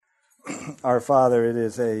our Father, it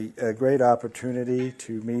is a great opportunity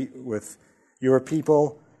to meet with your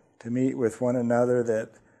people, to meet with one another,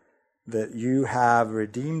 that you have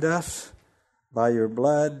redeemed us by your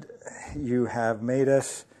blood. You have made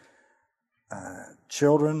us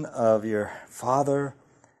children of your Father,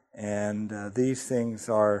 and these things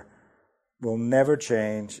will never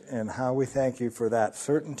change. And how we thank you for that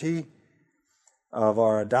certainty of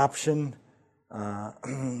our adoption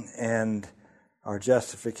and our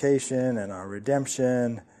justification and our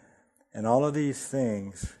redemption and all of these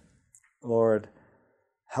things. Lord,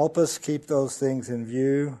 help us keep those things in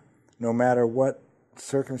view no matter what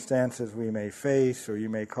circumstances we may face or you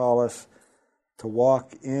may call us to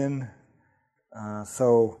walk in.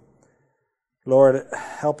 So, Lord,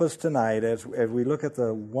 help us tonight as we look at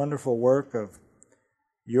the wonderful work of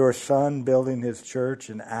your Son building his church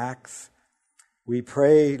in Acts. We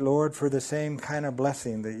pray, Lord, for the same kind of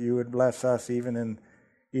blessing that you would bless us even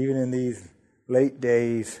in these late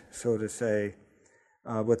days, so to say,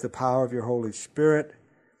 with the power of your Holy Spirit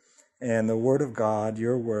and the Word of God,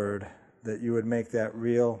 your Word, that you would make that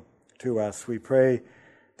real to us. We pray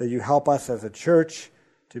that you help us as a church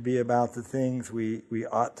to be about the things we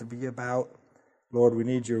ought to be about. Lord, we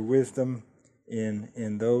need your wisdom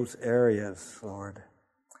in those areas, Lord.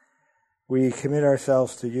 We commit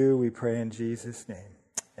ourselves to you. We pray in Jesus' name.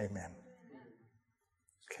 Amen.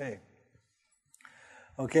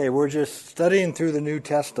 Okay, we're just studying through the New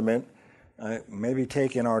Testament, maybe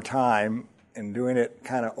taking our time and doing it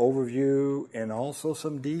kind of overview and also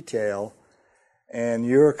some detail. And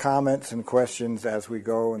your comments and questions as we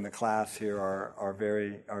go in the class here are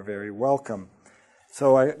very welcome.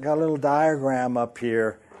 So I got a little diagram up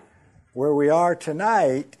here. Where we are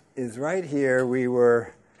tonight is right here. We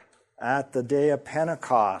were at the day of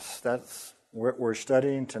Pentecost. That's what we're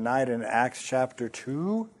studying tonight in Acts chapter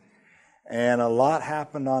 2. And a lot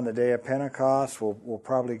happened on the day of Pentecost. We'll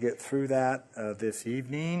probably get through that this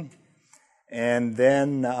evening. And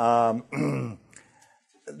then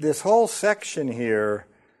this whole section here,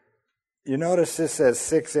 you notice this says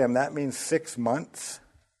 6M. That means 6 months.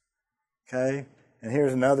 Okay? And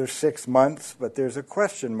here's another 6 months, but there's a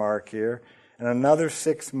question mark here. And another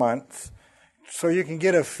 6 months. So you can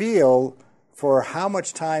get a feel for how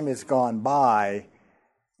much time has gone by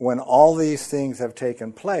when all these things have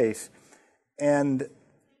taken place. And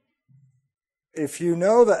if you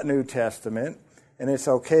know that New Testament, and it's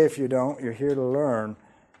okay if you don't, you're here to learn,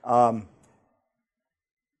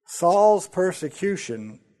 Saul's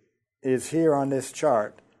persecution is here on this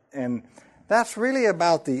chart. And that's really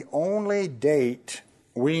about the only date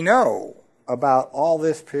we know about all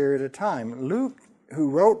this period of time. Luke, who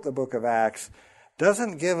wrote the book of Acts,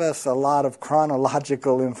 doesn't give us a lot of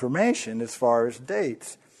chronological information as far as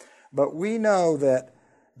dates. But we know that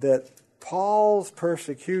Paul's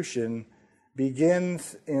persecution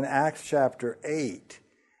begins in Acts chapter 8.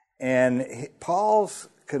 And Saul's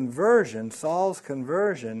conversion,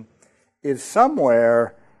 is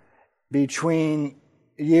somewhere between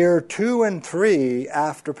year 2 and 3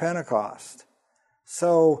 after Pentecost.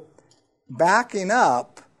 So, backing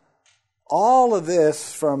up, all of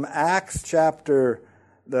this from Acts chapter,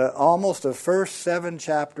 almost the first 7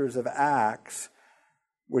 chapters of Acts,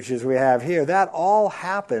 which is we have here, that all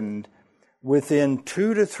happened within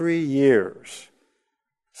 2 to 3 years.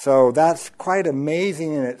 So that's quite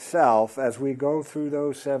amazing in itself as we go through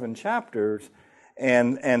those 7 chapters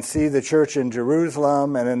and see the church in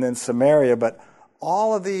Jerusalem and then Samaria. But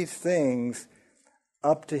all of these things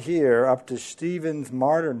up to here, up to Stephen's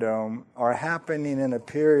martyrdom, are happening in a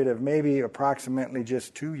period of maybe approximately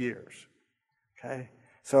just 2 years. Okay?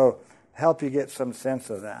 So help you get some sense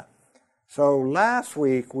of that. So last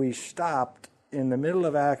week we stopped in the middle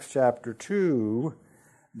of Acts chapter 2,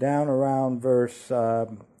 down around verse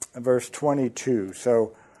 22.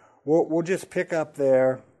 So we'll just pick up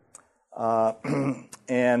there,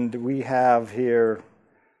 and we have here,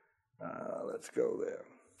 let's go there.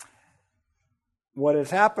 What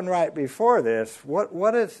has happened right before this,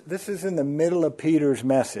 this is in the middle of Peter's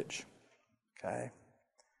message. Okay?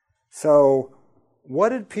 So what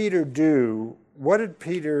did Peter do? How did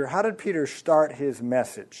Peter start his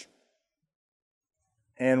message?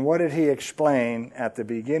 And what did he explain at the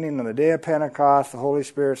beginning of the day of Pentecost? The Holy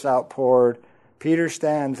Spirit's outpoured. Peter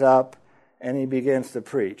stands up and he begins to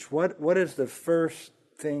preach. What is the first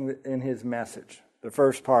thing in his message? The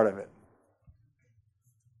first part of it.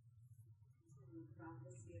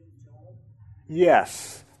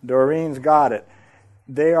 Yes, Doreen's got it.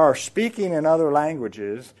 They are speaking in other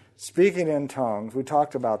languages, speaking in tongues. We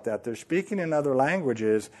talked about that. They're speaking in other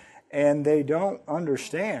languages, and they don't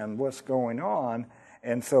understand what's going on.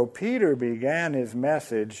 And so Peter began his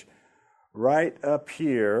message right up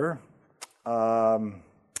here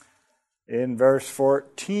in verse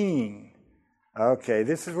 14. Okay,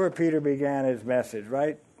 this is where Peter began his message,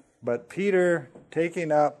 right? But Peter,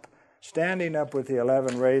 standing up with the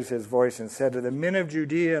 11, raised his voice and said to the men of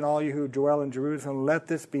Judea and all you who dwell in Jerusalem, let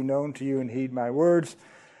this be known to you and heed my words.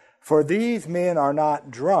 For these men are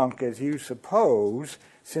not drunk, as you suppose,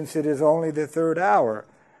 since it is only the third hour.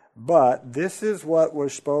 But this is what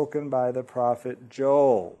was spoken by the prophet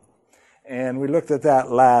Joel. And we looked at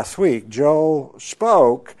that last week. Joel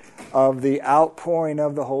spoke of the outpouring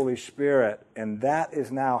of the Holy Spirit, and that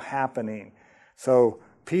is now happening. So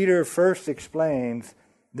Peter first explains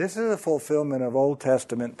this is a fulfillment of Old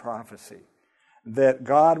Testament prophecy, that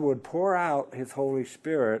God would pour out his Holy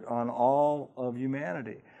Spirit on all of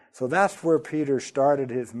humanity. So that's where Peter started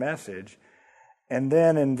his message. And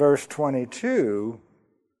then in verse 22,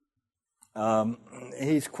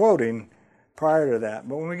 he's quoting prior to that.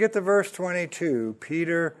 But when we get to verse 22,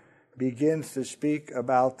 Peter begins to speak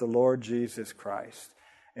about the Lord Jesus Christ.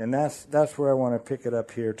 And that's where I want to pick it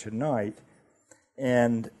up here tonight.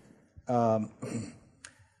 And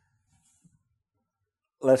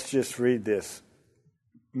let's just read this.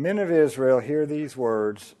 Men of Israel, hear these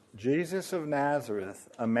words. Jesus of Nazareth,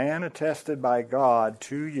 a man attested by God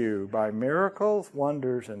to you by miracles,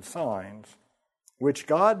 wonders, and signs, which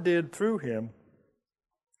God did through him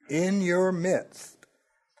in your midst,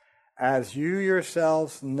 as you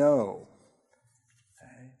yourselves know.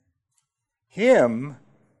 Okay. Him,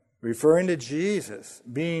 referring to Jesus,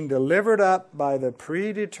 being delivered up by the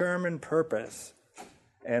predetermined purpose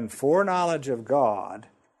and foreknowledge of God,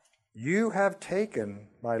 you have taken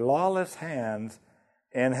by lawless hands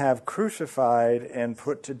and have crucified and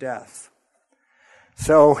put to death.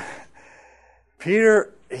 So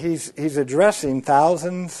Peter, he's addressing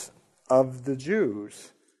thousands of the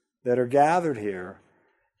Jews that are gathered here,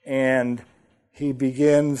 and he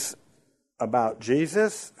begins about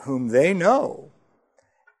Jesus, whom they know,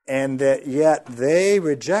 and that yet they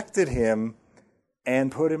rejected him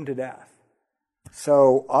and put him to death.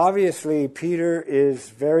 So obviously Peter is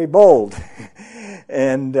very bold,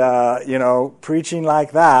 and preaching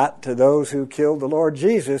like that to those who killed the Lord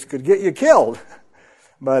Jesus could get you killed,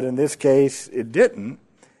 but in this case it didn't.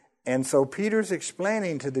 And so Peter's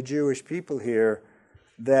explaining to the Jewish people here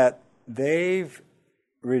that they've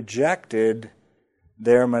rejected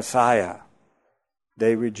their Messiah.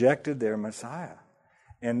 They rejected their Messiah.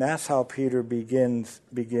 And that's how Peter begins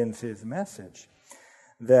his message.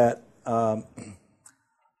 That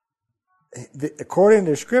according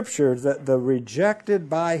to Scripture, that the rejected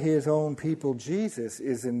by his own people Jesus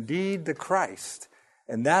is indeed the Christ.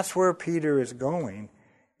 And that's where Peter is going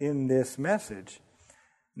in this message.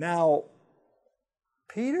 Now,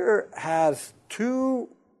 Peter has two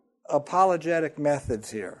apologetic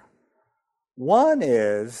methods here. One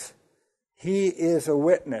is he is a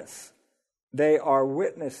witness. They are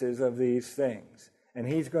witnesses of these things. And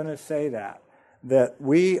he's going to say that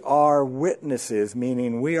we are witnesses,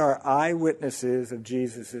 meaning we are eyewitnesses of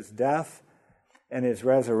Jesus' death and his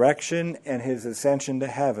resurrection and his ascension to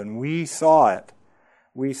heaven. We saw it.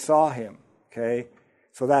 We saw him, okay?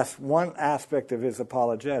 So that's one aspect of his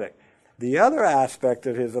apologetic. The other aspect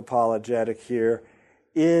of his apologetic here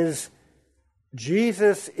is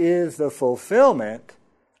Jesus is the fulfillment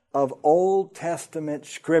of Old Testament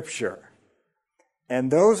Scripture.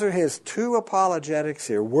 And those are his two apologetics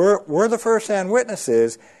here. We're the first-hand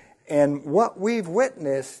witnesses, and what we've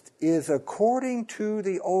witnessed is according to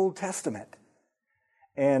the Old Testament.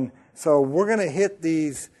 And so we're going to hit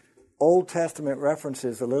these Old Testament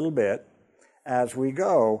references a little bit as we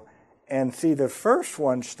go. And see, the first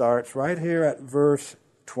one starts right here at verse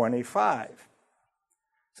 25.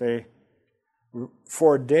 See,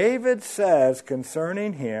 for David says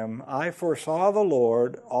concerning him, I foresaw the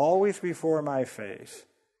Lord always before my face,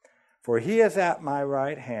 for he is at my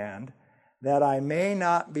right hand, that I may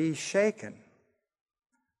not be shaken.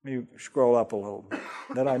 Let me scroll up a little bit.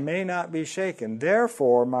 That I may not be shaken.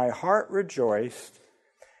 Therefore my heart rejoiced,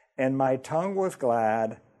 and my tongue was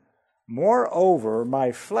glad. Moreover,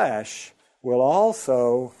 my flesh will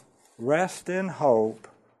also rest in hope,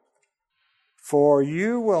 for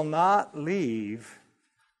you will not leave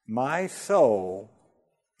my soul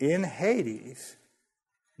in Hades,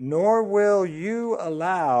 nor will you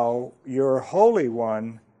allow your Holy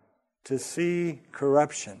One to see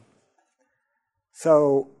corruption.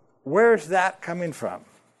 So, where's that coming from?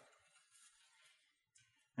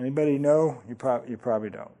 Anybody know? You probably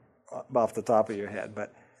don't, off the top of your head,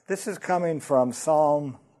 but this is coming from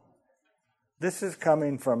Psalm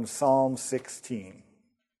 16.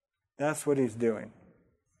 That's what he's doing.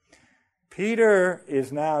 Peter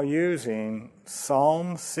is now using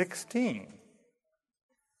Psalm 16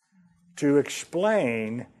 to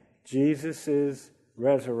explain Jesus'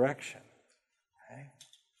 resurrection. Okay?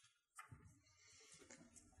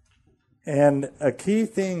 And a key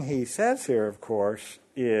thing he says here, of course,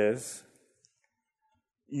 is,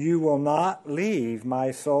 "You will not leave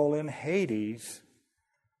my soul in Hades,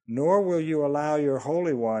 nor will you allow your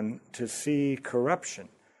Holy One to see corruption."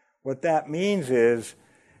 What that means is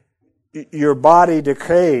your body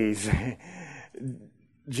decays.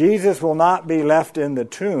 Jesus will not be left in the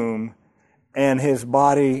tomb and his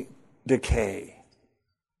body decay.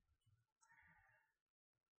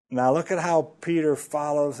 Now look at how Peter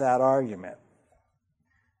follows that argument.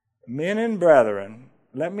 "Men and brethren,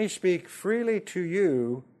 let me speak freely to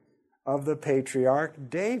you of the patriarch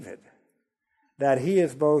David, that he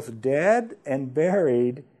is both dead and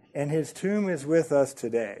buried, and his tomb is with us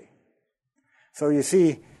today." So you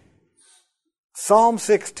see, Psalm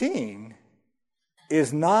 16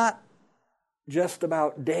 is not just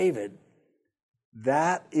about David.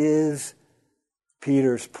 That is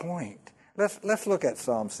Peter's point. Let's look at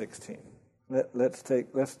Psalm 16. Let's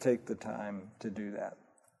take the time to do that.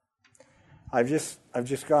 I've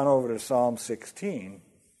just gone over to Psalm 16,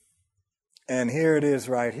 and here it is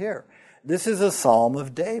right here. This is a psalm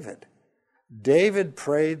of David. David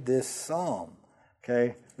prayed this psalm.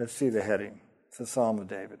 Okay, let's see the heading. It's a psalm of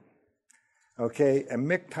David. Okay, a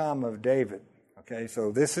miktam of David. Okay,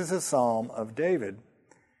 so this is a psalm of David.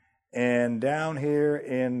 And down here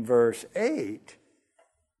in verse 8,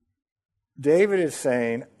 David is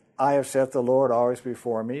saying, "I have set the Lord always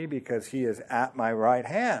before me, because he is at my right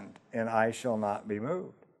hand, and I shall not be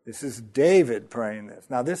moved." This is David praying this.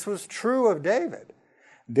 Now, this was true of David.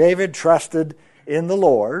 David trusted in the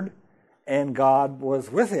Lord, and God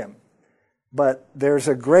was with him. But there's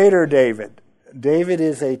a greater David. David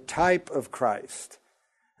is a type of Christ.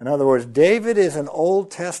 In other words, David is an Old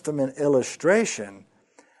Testament illustration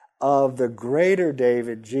of the greater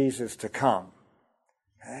David, Jesus, to come.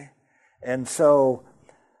 Okay? And so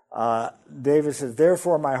David says,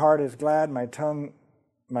 "Therefore my heart is glad, my tongue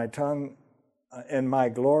and my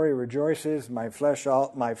glory rejoices, my flesh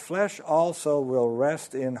also will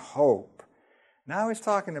rest in hope." Now he's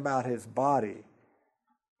talking about his body.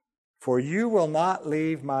 "For you will not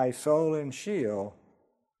leave my soul in Sheol,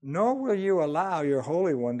 nor will you allow your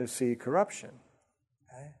Holy One to see corruption."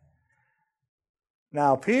 Okay?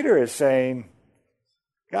 Now Peter is saying,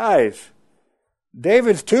 guys,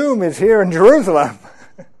 David's tomb is here in Jerusalem.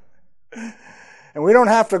 And we don't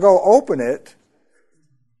have to go open it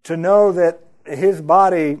to know that his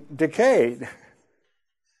body decayed.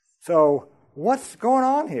 So what's going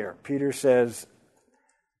on here? Peter says,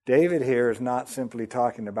 David here is not simply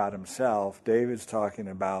talking about himself. David's talking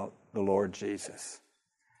about the Lord Jesus.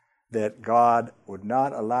 That God would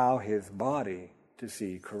not allow his body to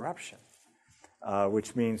see corruption,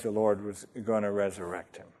 which means the Lord was going to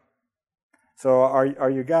resurrect him. So are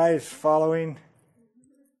you guys following?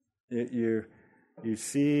 You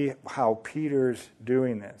see how Peter's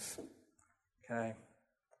doing this. Okay,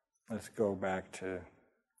 let's go back to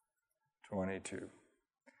 22.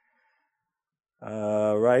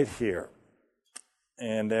 Right here.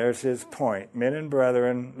 And there's his point. "Men and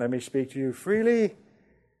brethren, let me speak to you freely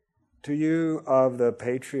to you of the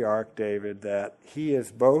patriarch David, that he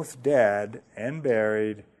is both dead and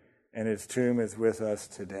buried, and his tomb is with us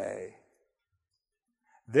today.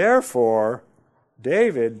 Therefore,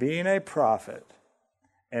 David, being a prophet,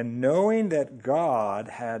 and knowing that God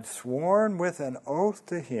had sworn with an oath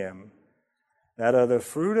to him that of the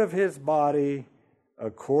fruit of his body,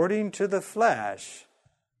 according to the flesh,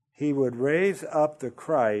 he would raise up the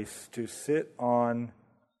Christ to sit on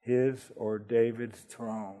his or David's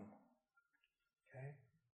throne." Okay?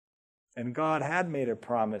 And God had made a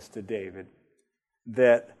promise to David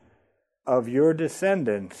that of your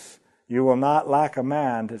descendants you will not lack a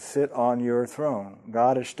man to sit on your throne.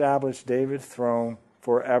 God established David's throne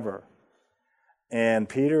forever. And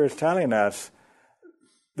Peter is telling us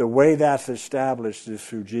the way that's established is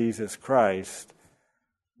through Jesus Christ,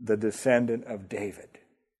 the descendant of David.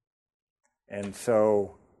 And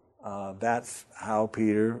so that's how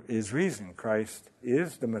Peter is reasoning. Christ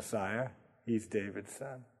is the Messiah. He's David's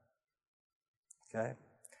son. Okay?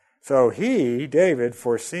 So he, David,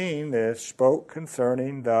 foreseeing this, spoke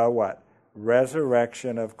concerning the what?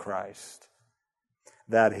 Resurrection of Christ.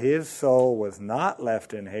 That his soul was not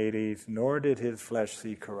left in Hades, nor did his flesh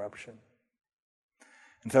see corruption.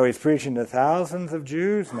 And so he's preaching to thousands of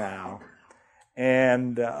Jews now.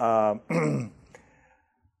 And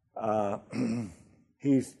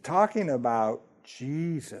he's talking about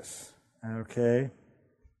Jesus, okay?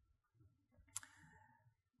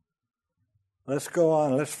 Let's go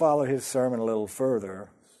on. Let's follow his sermon a little further.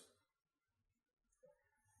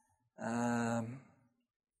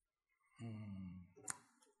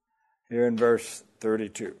 Here in verse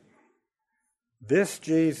 32. This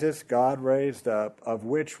Jesus God raised up, of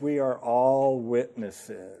which we are all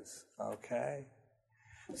witnesses. Okay?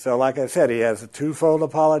 So like I said, he has a twofold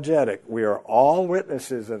apologetic. We are all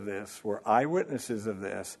witnesses of this. We're eyewitnesses of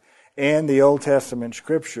this. And the Old Testament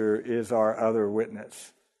Scripture is our other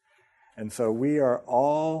witness. And so we are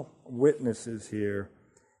all witnesses here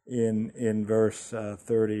in verse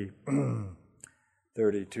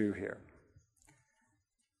 32 here.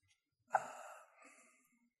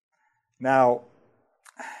 Now,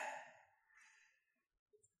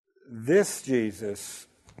 this Jesus,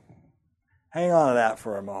 hang on to that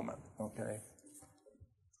for a moment, okay?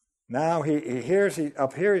 Now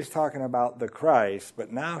up here he's talking about the Christ,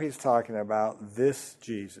 but now he's talking about this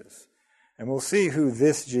Jesus. And we'll see who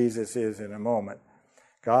this Jesus is in a moment.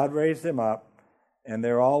 God raised him up, and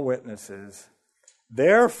they're all witnesses.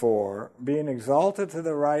 Therefore, being exalted to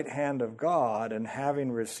the right hand of God, and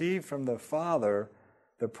having received from the Father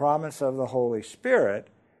the promise of the Holy Spirit,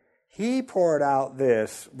 he poured out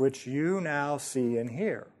this which you now see and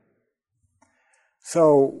hear.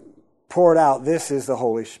 So, poured out, this is the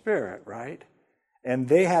Holy Spirit, right? And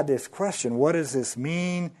they had this question, what does this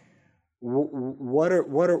mean? What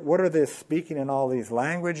are they speaking in all these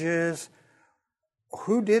languages?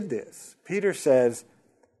 Who did this? Peter says,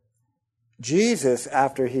 Jesus,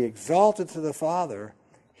 after he exalted to the Father,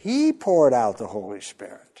 he poured out the Holy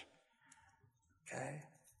Spirit. Okay?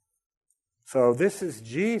 So this is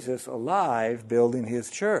Jesus alive building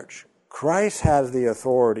his church. Christ has the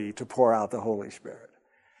authority to pour out the Holy Spirit.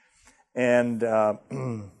 And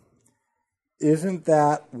isn't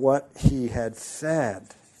that what he had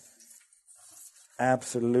said?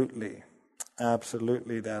 Absolutely.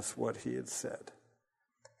 Absolutely, that's what he had said.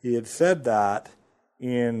 He had said that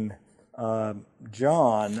in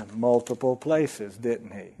John multiple places,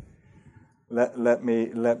 didn't he? Let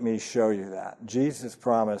me show you that. Jesus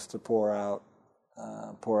promised to pour out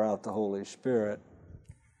the Holy Spirit.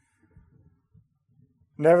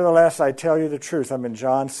 Nevertheless, I tell you the truth. I'm in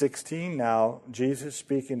John 16 now. Jesus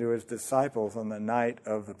speaking to his disciples on the night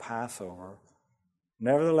of the Passover.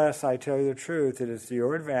 Nevertheless, I tell you the truth. It is to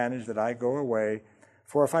your advantage that I go away.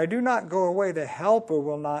 For if I do not go away, the Helper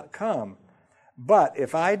will not come. But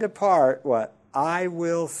if I depart, what? I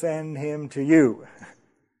will send him to you.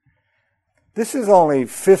 This is only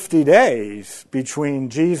 50 days between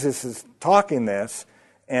Jesus' talking this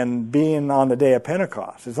and being on the day of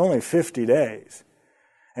Pentecost. It's only 50 days.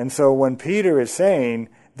 And so when Peter is saying,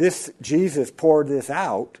 this Jesus poured this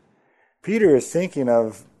out, Peter is thinking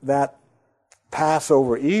of that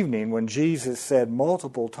Passover evening when Jesus said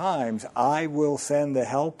multiple times, I will send the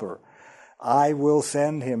Helper. I will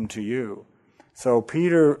send him to you. So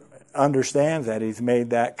Peter understands that. He's made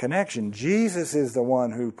that connection. Jesus is the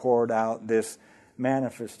one who poured out this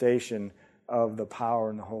manifestation of the power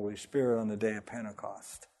and the Holy Spirit on the day of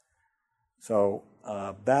Pentecost. So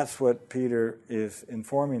that's what Peter is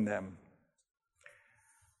informing them.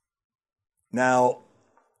 Now,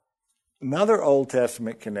 another Old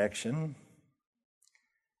Testament connection.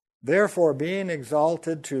 Therefore, being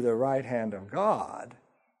exalted to the right hand of God,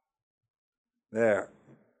 there,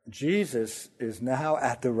 Jesus is now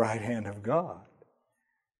at the right hand of God.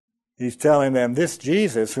 He's telling them, this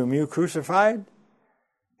Jesus whom you crucified,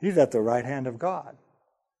 he's at the right hand of God.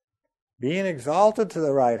 Being exalted to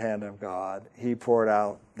the right hand of God, he poured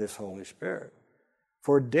out this Holy Spirit.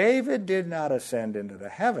 For David did not ascend into the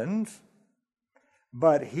heavens,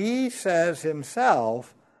 but he says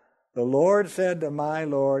himself, the Lord said to my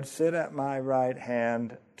Lord, sit at my right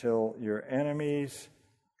hand till I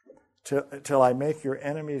make your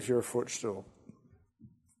enemies your footstool.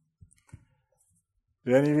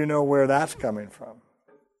 Do any of you know where that's coming from?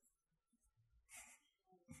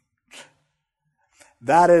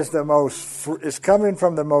 That is it's coming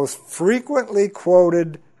from the most frequently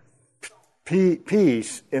quoted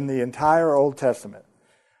piece in the entire Old Testament.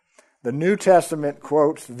 The New Testament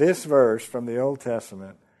quotes this verse from the Old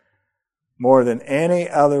Testament more than any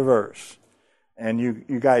other verse. And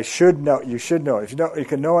you guys should know, you should know it. If you don't, you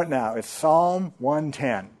can know it now. It's Psalm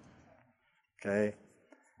 110. Okay?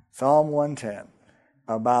 Psalm 110.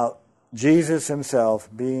 About Jesus himself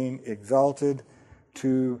being exalted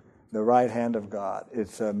to the right hand of God.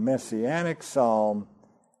 It's a messianic psalm,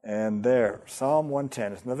 and there, Psalm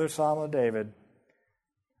 110. It's another Psalm of David.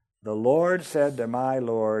 The Lord said to my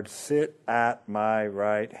Lord, sit at my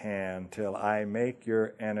right hand till I make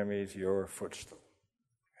your enemies your footstool.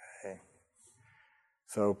 Okay.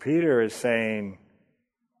 So Peter is saying,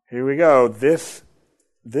 Here we go. This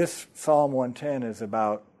Psalm 110 is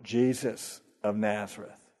about Jesus of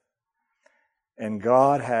Nazareth. And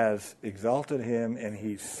God has exalted him, and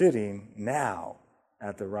he's sitting now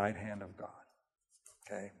at the right hand of God.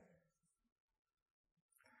 Okay?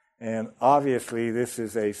 And obviously this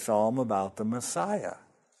is a psalm about the Messiah,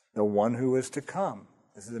 the one who is to come.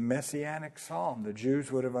 This is a messianic psalm. The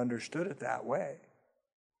Jews would have understood it that way.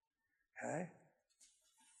 Okay?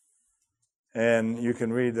 And you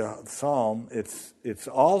can read the psalm. It's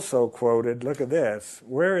also quoted, look at this.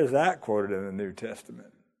 Where is that quoted in the New Testament?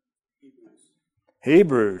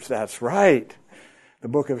 Hebrews, that's right. The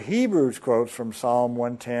book of Hebrews quotes from Psalm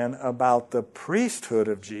 110 about the priesthood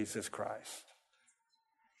of Jesus Christ.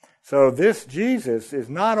 So this Jesus is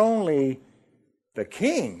not only the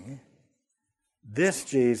king, this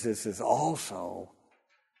Jesus is also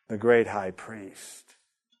the great high priest.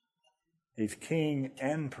 He's king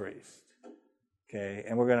and priest. Okay,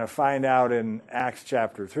 and we're going to find out in Acts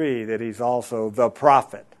chapter 3 that he's also the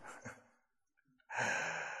prophet.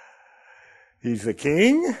 He's the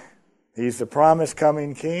king. He's the promised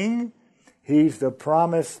coming king. He's the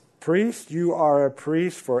promised priest. You are a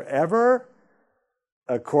priest forever,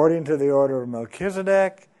 according to the order of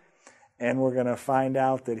Melchizedek. And we're going to find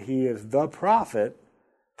out that he is the prophet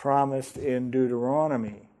promised in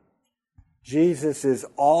Deuteronomy. Jesus is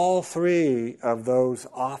all three of those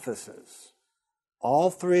offices.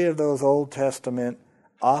 All three of those Old Testament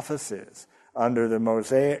offices under the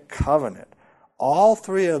Mosaic covenant. All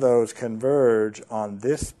three of those converge on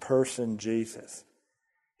this person, Jesus.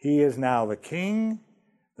 He is now the king,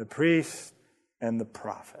 the priest, and the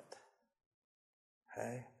prophet.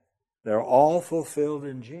 Okay? They're all fulfilled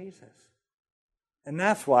in Jesus. And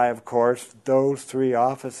that's why, of course, those three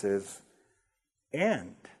offices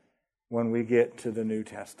end when we get to the New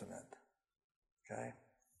Testament. Okay?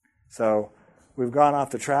 So we've gone off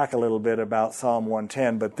the track a little bit about Psalm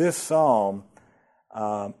 110, but this psalm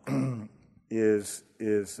is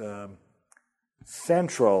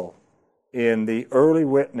central in the early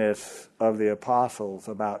witness of the apostles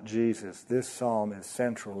about Jesus. This psalm is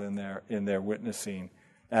central in their witnessing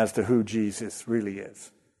as to who Jesus really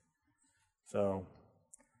is. So,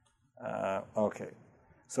 okay.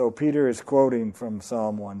 So Peter is quoting from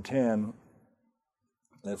Psalm 110.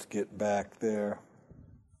 Let's get back there.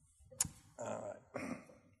 All right.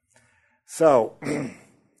 So,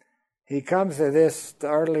 he comes to this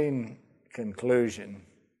startling conclusion.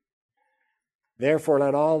 Therefore,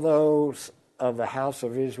 let all those of the house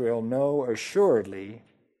of Israel know assuredly,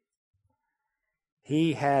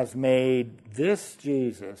 he has made this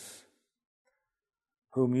Jesus,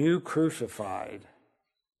 whom you crucified,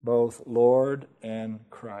 both Lord and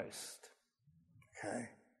Christ. Okay.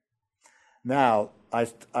 Now,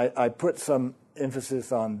 I put some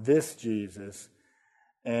emphasis on this Jesus,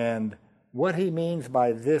 and what he means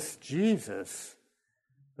by this Jesus,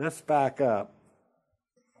 let's back up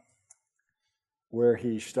where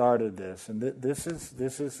he started this, and this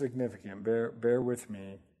is significant. Bear with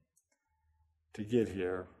me to get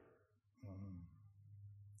here.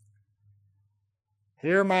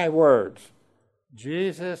 Hear my words.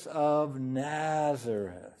 Jesus of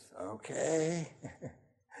Nazareth. Okay?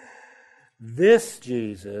 This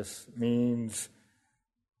Jesus means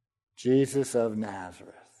Jesus of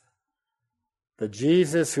Nazareth. The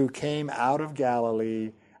Jesus who came out of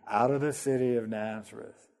Galilee, out of the city of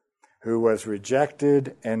Nazareth, who was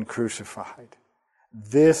rejected and crucified.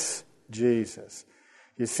 This Jesus.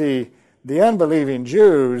 You see, the unbelieving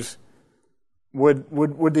Jews, would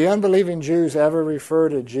the unbelieving Jews ever refer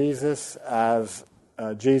to Jesus as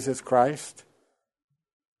Jesus Christ?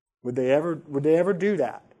 Would they ever do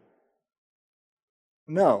that?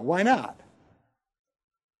 No. Why not?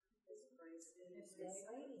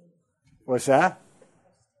 What's that?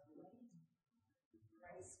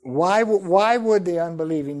 Why would the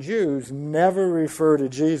unbelieving Jews never refer to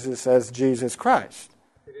Jesus as Jesus Christ?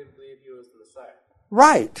 They didn't believe he was the Messiah.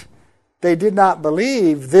 Right. They did not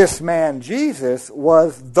believe this man Jesus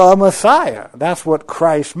was the Messiah. That's what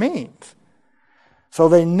Christ means. So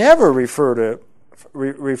they never refer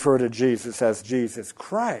to Jesus as Jesus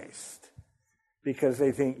Christ because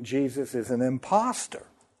they think Jesus is an imposter.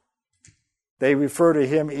 They refer to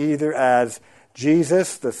him either as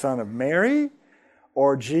Jesus, the son of Mary,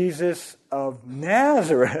 or Jesus of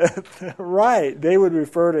Nazareth. Right. They would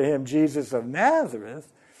refer to him Jesus of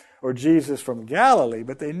Nazareth or Jesus from Galilee,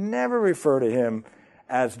 but they never refer to him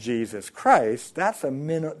as Jesus Christ. That's a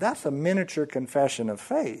miniature confession of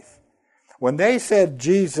faith. When they said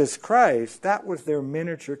Jesus Christ, that was their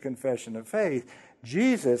miniature confession of faith.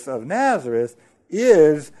 Jesus of Nazareth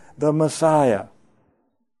is the Messiah.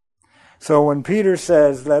 So when Peter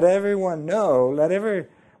says, let everyone know, let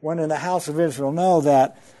everyone in the house of Israel know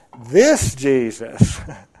that this Jesus,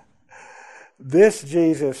 this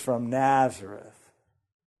Jesus from Nazareth,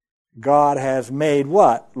 God has made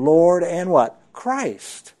what? Lord and what?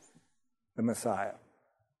 Christ, the Messiah.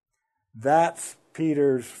 That's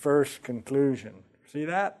Peter's first conclusion. See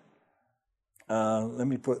that? Let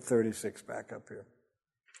me put 36 back up here.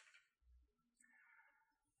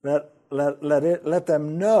 Let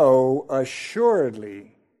them know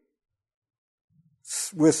assuredly,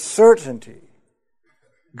 with certainty,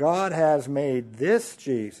 God has made this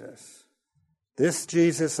Jesus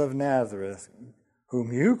of Nazareth,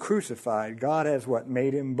 whom you crucified, God has what?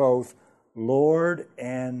 Made him both Lord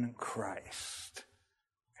and Christ.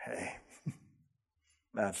 Okay.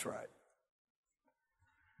 That's right.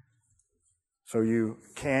 So you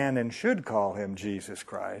can and should call him Jesus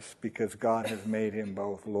Christ because God has made him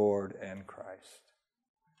both Lord and Christ.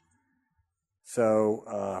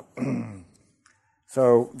 So,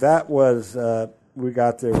 so that was we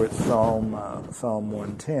got there with Psalm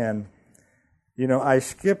 110. You know, I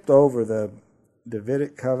skipped over the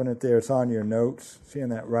Davidic covenant there. It's on your notes. See in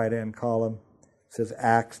that right-hand column? It says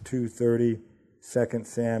Acts 2:30, 2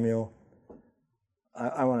 Samuel.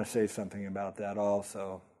 I want to say something about that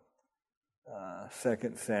also.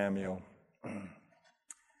 2 Samuel.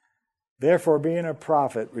 Therefore, being a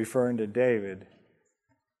prophet, referring to David,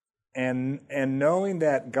 and knowing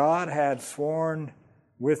that God had sworn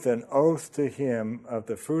with an oath to him of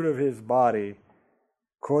the fruit of his body,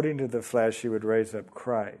 according to the flesh, he would raise up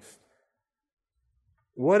Christ.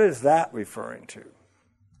 What is that referring to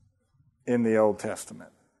in the Old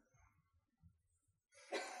Testament?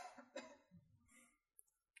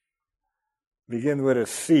 Begin with a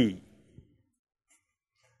C.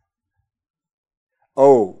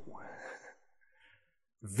 O.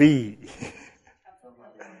 V.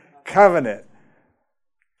 Covenant.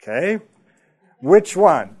 Okay? Which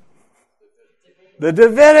one? The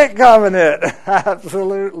Davidic covenant.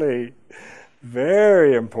 Absolutely.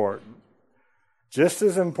 Very important. Just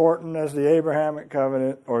as important as the Abrahamic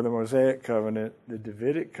covenant or the Mosaic covenant, the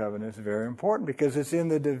Davidic covenant is very important because it's in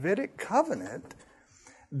the Davidic covenant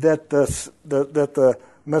that the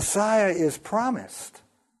Messiah is promised.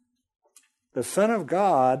 The Son of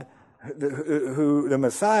God, the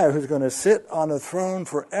Messiah who's going to sit on the throne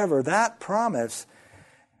forever, that promise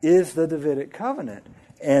is the Davidic covenant.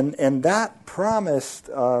 And that promised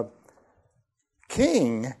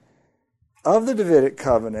king of the Davidic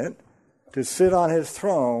covenant to sit on his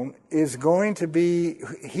throne is going to be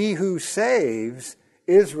he who saves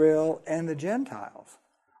Israel, and the Gentiles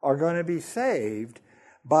are going to be saved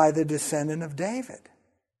by the descendant of David.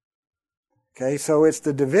 Okay, so it's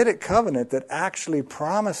the Davidic covenant that actually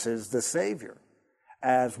promises the Savior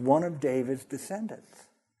as one of David's descendants.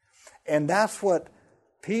 And that's what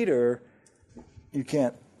Peter, you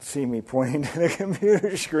can't see me pointing to the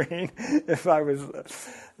computer screen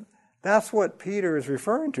that's what Peter is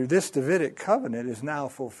referring to. This Davidic covenant is now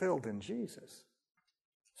fulfilled in Jesus.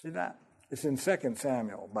 See that? It's in 2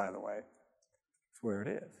 Samuel, by the way. That's where it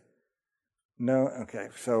is. No, okay,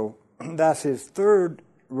 so that's his third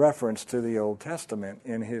reference to the Old Testament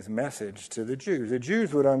in his message to the Jews. The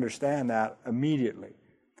Jews would understand that immediately.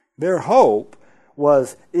 Their hope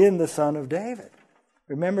was in the Son of David.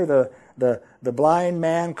 Remember the blind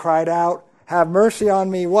man cried out, "Have mercy on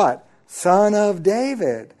me," what? Son of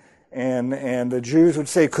David. And the Jews would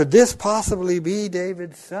say, could this possibly be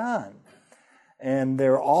David's son? And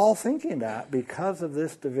they're all thinking that because of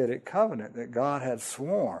this Davidic covenant that God had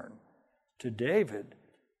sworn to David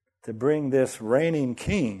to bring this reigning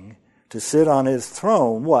king to sit on his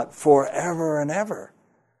throne, what, forever and ever.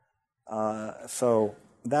 So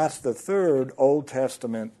that's the third Old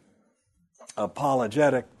Testament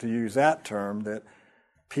apologetic, to use that term, that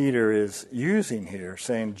Peter is using here,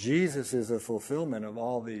 saying Jesus is a fulfillment of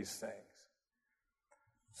all these things.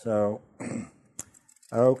 So,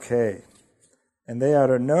 okay. And they ought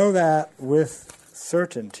to know that with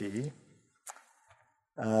certainty.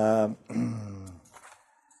 All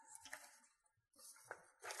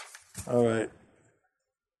right.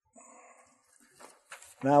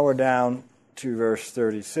 Now we're down to verse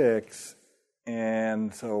 36.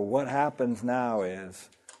 And so what happens now is,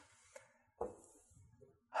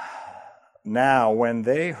 now when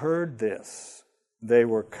they heard this, they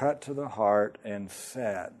were cut to the heart and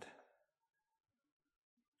said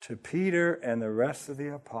to Peter and the rest of the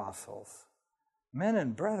apostles, "Men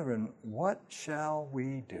and brethren, what shall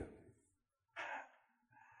we do?"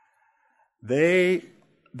 They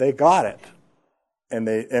got it, and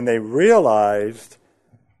they realized,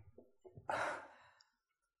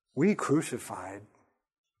 we crucified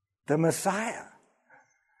the Messiah.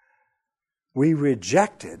 We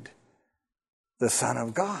rejected the Son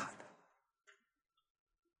of God.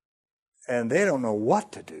 And they don't know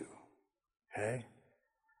what to do. Okay?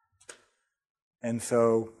 And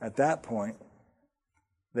so at that point,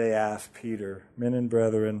 they asked Peter, "Men and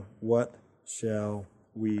brethren, what shall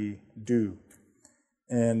we do?"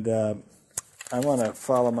 And I want to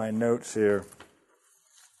follow my notes here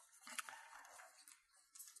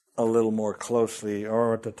a little more closely,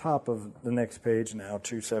 or at the top of the next page now,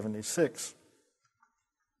 276.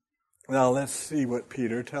 Now let's see what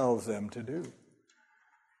Peter tells them to do.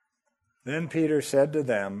 Then Peter said to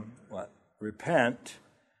them, what? "Repent,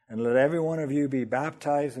 and let every one of you be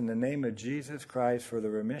baptized in the name of Jesus Christ for the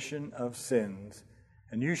remission of sins,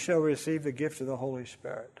 and you shall receive the gift of the Holy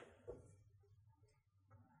Spirit."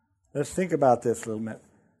 Let's think about this a little bit.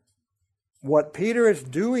 What Peter is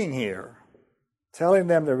doing here, telling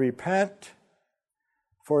them to repent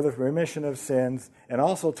for the remission of sins, and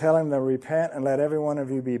also telling them to repent and let every one of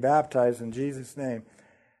you be baptized in Jesus' name.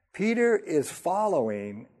 Peter is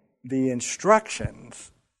following the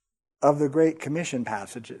instructions of the Great Commission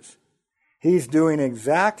passages. He's doing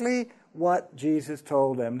exactly what Jesus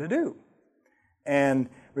told them to do. And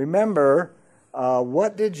remember,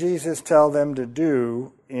 what did Jesus tell them to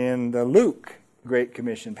do in the Luke Great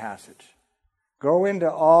Commission passage? Go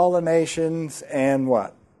into all the nations and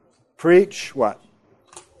what? Preach what?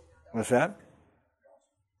 What's that?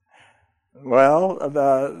 Well,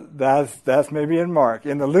 that's maybe in Mark.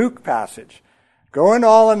 In the Luke passage, go into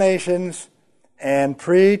all the nations and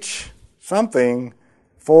preach something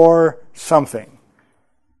for something.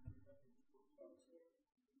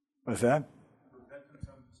 What's that?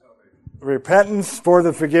 Repentance for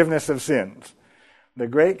the forgiveness of sins. The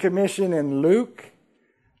Great Commission in Luke,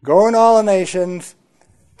 go in all the nations,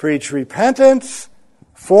 preach repentance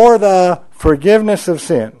for the forgiveness of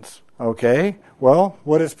sins. Okay, well,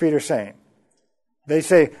 what is Peter saying? They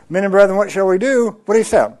say, "Men and brethren, what shall we do?" What do he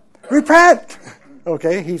say? Repent!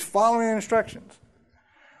 Okay, he's following the instructions.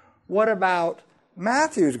 What about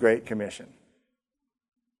Matthew's Great Commission?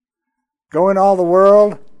 Go in all the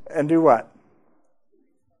world and do what?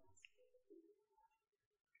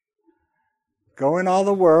 Go in all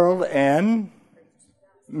the world and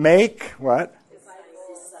make what?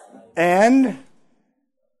 And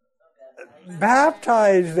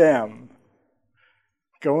baptize them.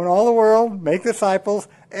 Go in all the world, make disciples,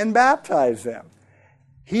 and baptize them.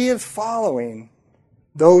 He is following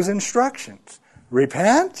those instructions.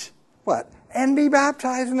 Repent, what? And be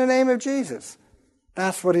baptized in the name of Jesus.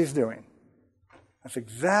 That's what he's doing. That's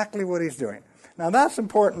exactly what he's doing. Now that's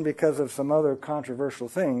important because of some other controversial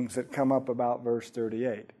things that come up about verse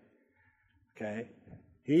 38. Okay?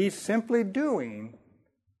 He's simply doing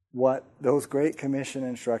what those Great Commission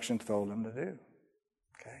instructions told him to do.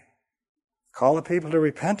 Okay? Call the people to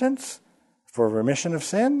repentance for remission of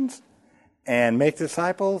sins, and make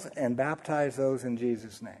disciples and baptize those in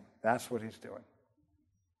Jesus' name. That's what he's doing.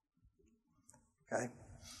 Okay?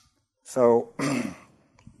 So,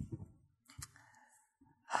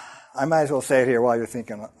 I might as well say it here while you're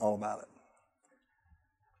thinking all about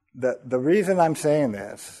it. The reason I'm saying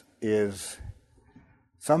this is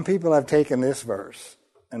some people have taken this verse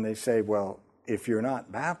and they say, well, if you're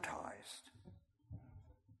not baptized,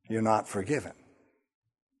 you're not forgiven.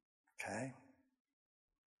 Okay?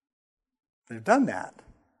 They've done that.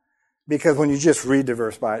 Because when you just read the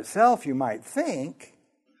verse by itself, you might think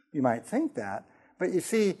that. But you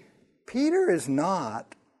see, Peter is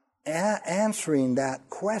not answering that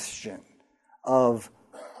question of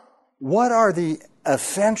what are the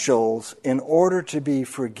essentials in order to be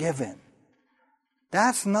forgiven.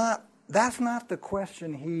 That's not the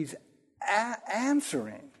question he's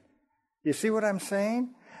answering. You see what I'm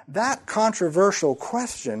saying? That controversial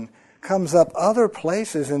question comes up other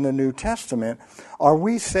places in the New Testament. Are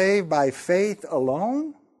we saved by faith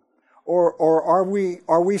alone? Or are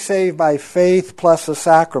we saved by faith plus a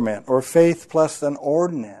sacrament, or faith plus an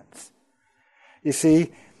ordinance? You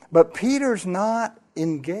see, but Peter's not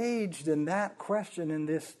engaged in that question in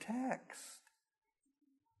this text.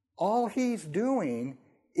 All he's doing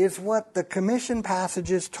is what the commission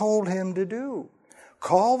passages told him to do.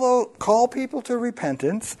 Call people to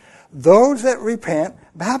repentance. Those that repent,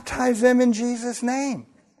 baptize them in Jesus' name.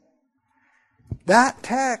 That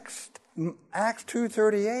text, Acts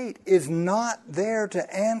 2:38, is not there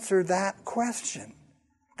to answer that question.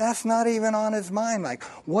 That's not even on his mind. Like,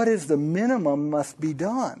 what is the minimum must be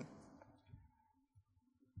done?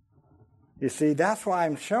 You see, that's why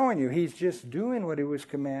I'm showing you he's just doing what he was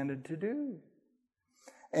commanded to do.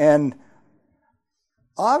 And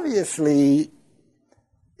obviously,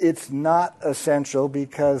 it's not essential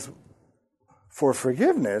because for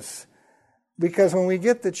forgiveness, because when we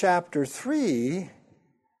get to chapter 3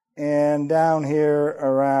 and down here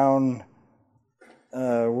around,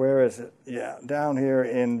 where is it? Yeah, down here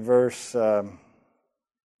in verse...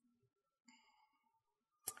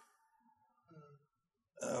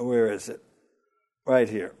 where is it? Right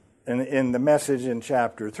here. In the message in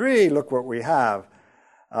chapter 3, look what we have.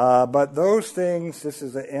 But those things, this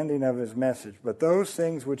is the ending of his message, but those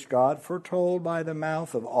things which God foretold by the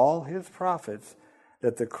mouth of all his prophets,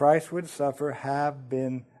 that the Christ would suffer,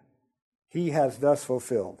 he has thus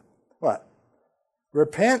fulfilled. What?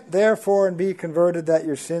 Repent, therefore, and be converted, that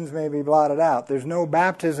your sins may be blotted out. There's no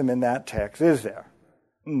baptism in that text, is there?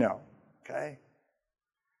 No. Okay?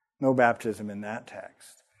 No baptism in that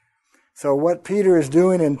text. So what Peter is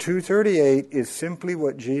doing in 2:38 is simply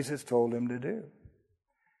what Jesus told him to do.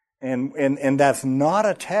 And that's not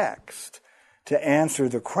a text to answer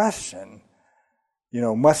the question,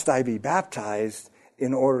 must I be baptized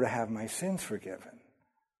in order to have my sins forgiven?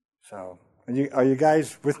 So, are you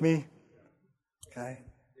guys with me? Okay.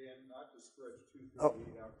 Dan, not to stretch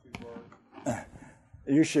 238 out too far.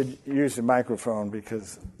 You should use the microphone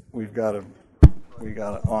because we got it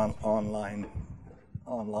online,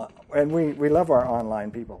 and we love our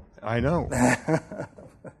online people. I know.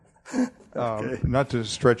 Okay. Not to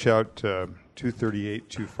stretch out 238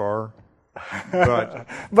 too far, but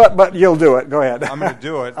but you'll do it. Go ahead. I'm going to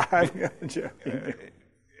do it. I'm joking.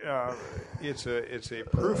 It's a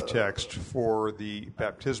proof text for the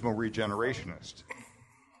baptismal regenerationist.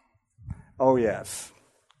 Oh yes,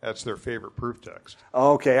 that's their favorite proof text.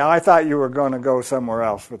 Okay, I thought you were going to go somewhere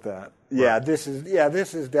else with that. Yeah, Right. this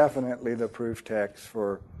is definitely the proof text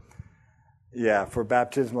for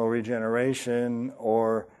baptismal regeneration,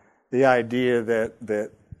 or the idea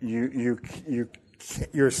that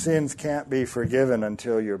your sins can't be forgiven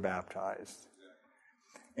until you're baptized.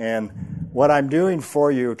 And what I'm doing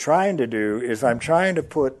for you, trying to do, is I'm trying to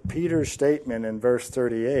put Peter's statement in verse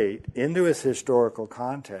 38 into his historical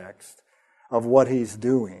context of what he's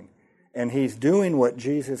doing. And he's doing what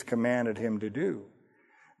Jesus commanded him to do.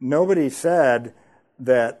 Nobody said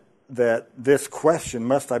that this question,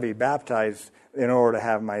 must I be baptized in order to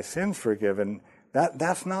have my sins forgiven,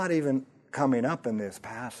 that's not even coming up in this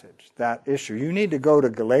passage, that issue. You need to go to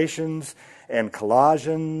Galatians and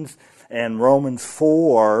Colossians and Romans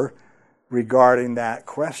 4 regarding that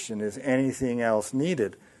question. Is anything else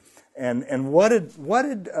needed? And what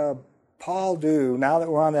did Paul do, now that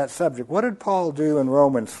we're on that subject, what did Paul do in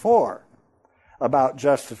Romans 4 about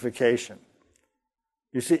justification?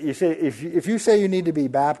 You see, if you say you need to be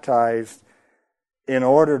baptized in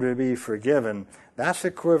order to be forgiven, that's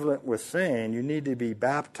equivalent with saying you need to be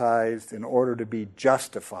baptized in order to be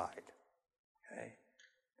justified. Okay?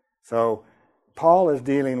 So Paul is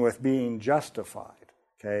dealing with being justified.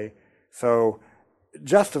 Okay? So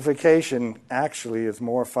justification actually is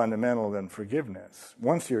more fundamental than forgiveness.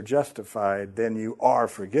 Once you're justified, then you are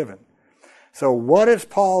forgiven. So what does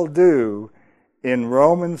Paul do in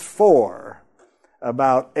Romans 4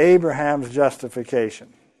 about Abraham's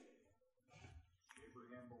justification?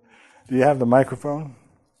 Do you have the microphone?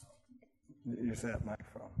 Use that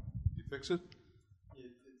microphone. You fix it?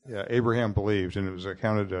 Yeah, Abraham believed, and it was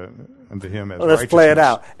accounted unto him as Let's righteousness. play it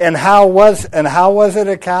out. And how was it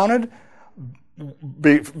accounted?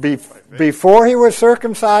 Before he was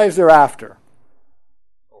circumcised or after?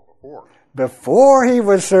 Oh, before. Before he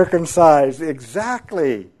was circumcised,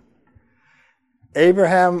 exactly.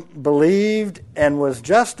 Abraham believed and was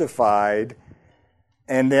justified,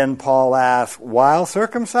 and then Paul asked, while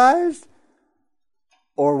circumcised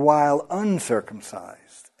or while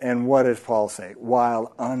uncircumcised? And what does Paul say?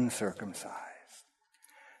 While uncircumcised.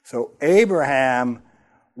 So Abraham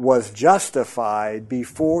was justified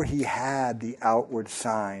before he had the outward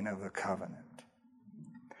sign of the covenant.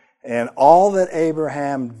 And all that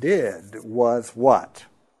Abraham did was what?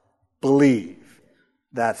 Believe.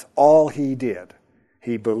 That's all he did.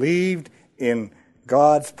 He believed in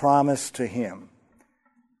God's promise to him.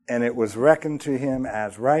 And it was reckoned to him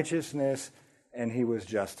as righteousness, and he was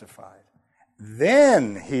justified.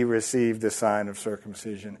 Then he received the sign of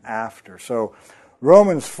circumcision after. So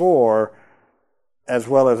Romans 4, as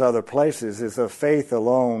well as other places, is of faith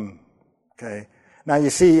alone. Okay. Now you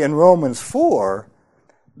see, in Romans 4,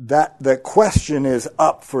 that the question is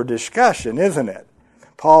up for discussion, isn't it?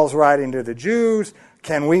 Paul's writing to the Jews,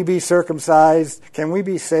 can we be circumcised? Can we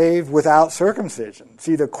be saved without circumcision?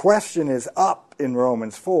 See, the question is up in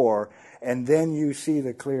Romans 4, and then you see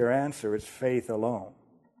the clear answer. It's faith alone.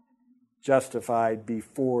 Justified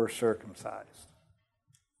before circumcised.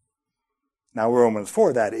 Now, Romans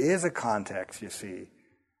 4, that is a context, you see,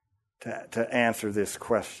 to answer this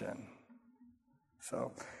question.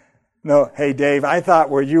 So, no, hey Dave, I thought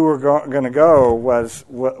where you were going to go was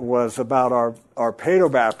about our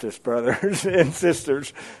Paedo-Baptist brothers and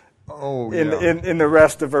sisters. Oh, yeah. In the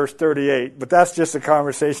rest of verse 38, but that's just a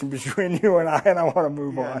conversation between you and I want to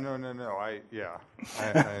move on. No.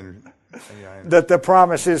 That the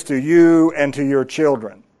promise is to you and to your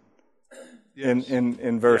children. Yes.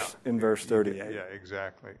 In verse 38. Yeah,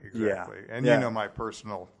 exactly. Yeah. And yeah. you know my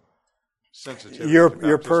personal sensitivity.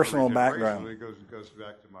 Your personal background. It goes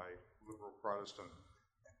back to my liberal Protestant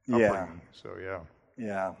Yeah. upbringing. So yeah.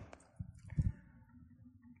 Yeah.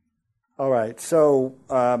 All right. So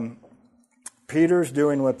Peter's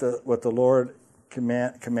doing what the Lord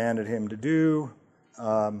commanded him to do.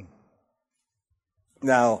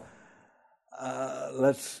 Now,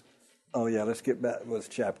 let's get back. It was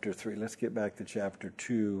chapter 3. Let's get back to chapter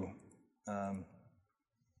 2. All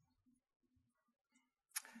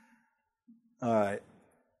right.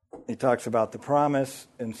 He talks about the promise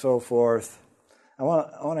and so forth. I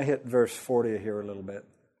want to hit verse 40 here a little bit.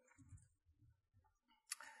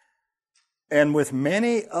 And with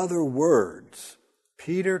many other words,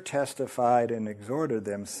 Peter testified and exhorted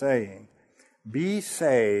them, saying, "Be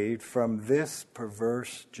saved from this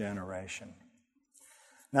perverse generation."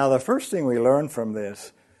 Now, the first thing we learn from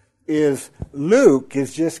this is Luke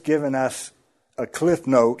is just giving us a cliff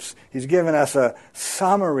notes. He's given us a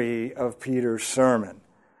summary of Peter's sermon,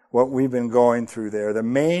 what we've been going through there, the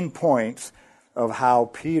main points of how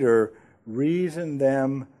Peter reasoned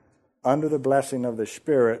them under the blessing of the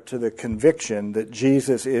Spirit to the conviction that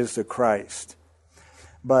Jesus is the Christ.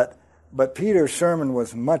 But Peter's sermon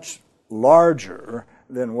was much larger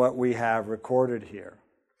than what we have recorded here.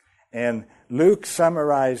 And Luke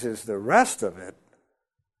summarizes the rest of it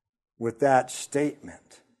with that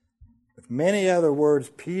statement. With many other words,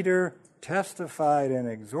 Peter testified and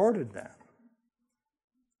exhorted them,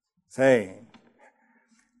 saying,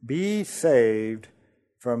 "Be saved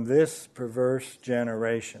from this perverse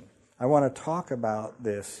generation." I want to talk about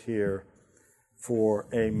this here for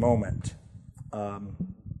a moment.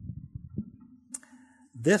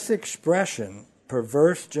 This expression,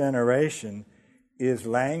 perverse generation, is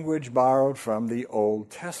language borrowed from the Old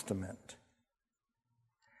Testament.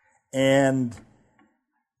 And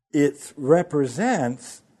it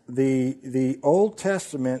represents the Old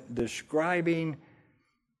Testament describing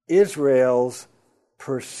Israel's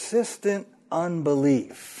persistent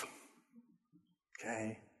unbelief.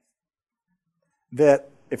 Okay? That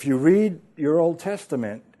if you read your Old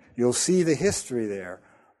Testament, you'll see the history there.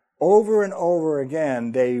 Over and over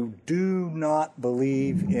again, they do not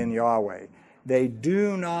believe in Yahweh. They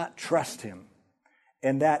do not trust Him.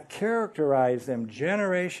 And that characterized them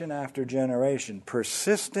generation after generation,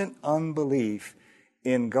 persistent unbelief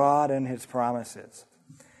in God and His promises.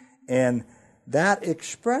 And that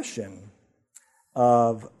expression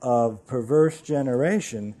of perverse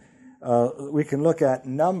generation, we can look at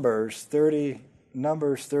Numbers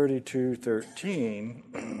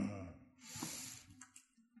 32:13.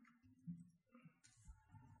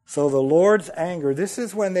 So the Lord's anger, this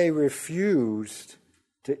is when they refused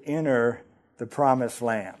to enter the promised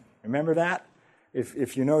land. Remember that?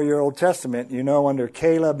 If you know your Old Testament, you know under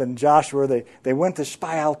Caleb and Joshua, they went to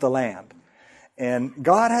spy out the land. And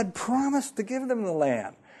God had promised to give them the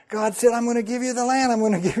land. God said, "I'm going to give you the land, I'm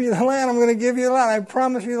going to give you the land, I'm going to give you the land, I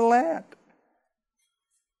promise you the land."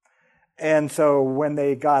 And so when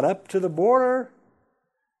they got up to the border,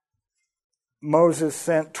 Moses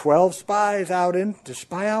sent 12 spies out in to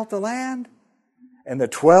spy out the land. And the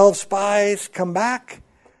 12 spies come back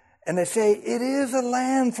and they say, "It is a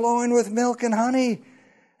land flowing with milk and honey,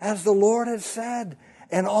 as the Lord has said."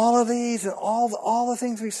 And all of these and all the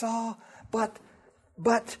things we saw, but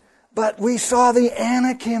we saw the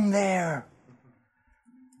Anakim there.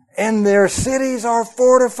 And their cities are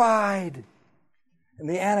fortified. And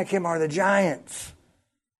the Anakim are the giants.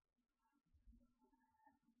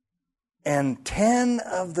 And 10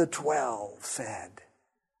 of the 12 said,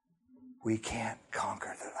 "We can't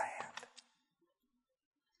conquer the land."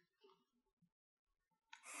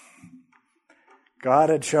 God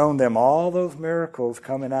had shown them all those miracles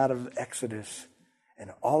coming out of Exodus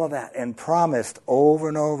and all of that, and promised over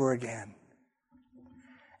and over again.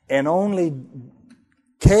 And only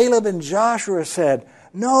Caleb and Joshua said,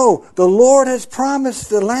 "No, the Lord has promised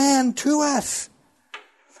the land to us.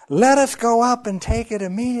 Let us go up and take it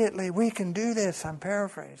immediately. We can do this." I'm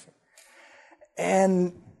paraphrasing.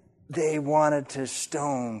 And they wanted to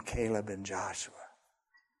stone Caleb and Joshua.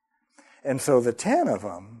 And so the 10 of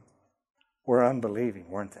them were unbelieving,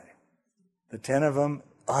 weren't they? The 10 of them,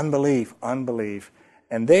 unbelief.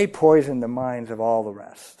 And they poisoned the minds of all the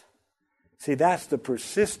rest. See, that's the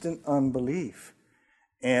persistent unbelief.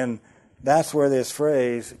 And that's where this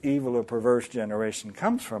phrase, evil or perverse generation,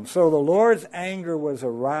 comes from. So the Lord's anger was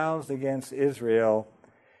aroused against Israel,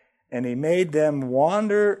 and he made them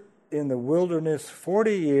wander in the wilderness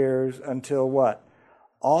 40 years until what?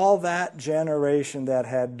 All that generation that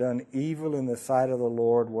had done evil in the sight of the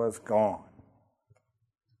Lord was gone.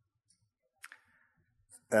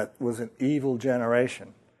 That was an evil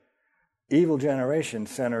generation. Evil generation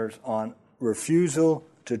centers on refusal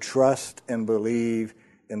to trust and believe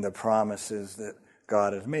in the promises that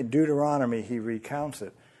God has made. Deuteronomy, he recounts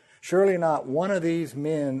it. Surely not one of these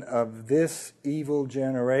men of this evil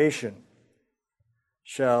generation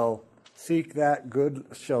shall see that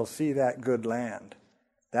good land.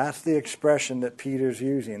 That's the expression that Peter's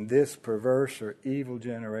using, this perverse or evil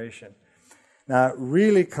generation. Now, it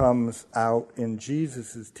really comes out in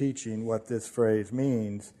Jesus' teaching what this phrase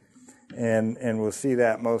means, and we'll see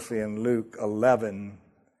that mostly in Luke 11.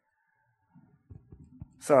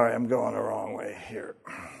 Sorry, I'm going the wrong way here.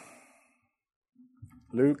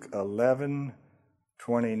 Luke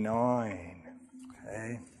 11:29.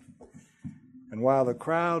 Okay? And while the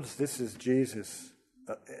crowds, this is Jesus'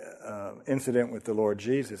 incident with the Lord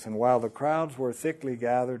Jesus, and while the crowds were thickly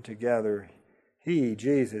gathered together, he,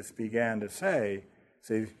 Jesus, began to say,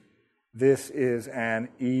 see, this is an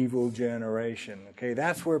evil generation. Okay,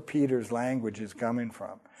 that's where Peter's language is coming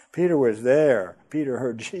from. Peter was there. Peter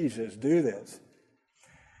heard Jesus do this.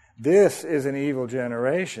 This is an evil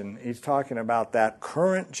generation. He's talking about that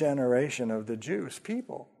current generation of the Jewish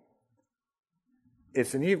people.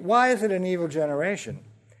 Why is it an evil generation?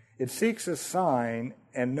 It seeks a sign,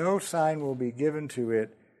 and no sign will be given to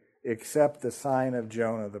it except the sign of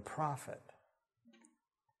Jonah the prophet.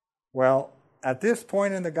 Well, at this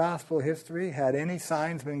point in the gospel history, had any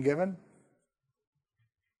signs been given?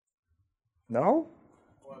 No?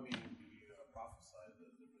 Well, I mean, he prophesied the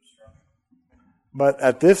destruction. But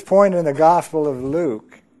at this point in the Gospel of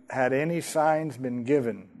Luke, had any signs been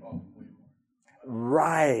given?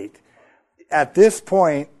 Right. At this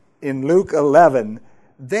point in Luke 11,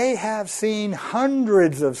 they have seen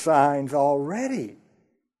hundreds of signs already.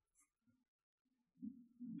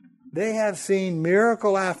 They have seen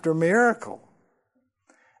miracle after miracle.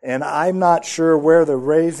 And I'm not sure where the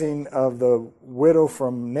raising of the widow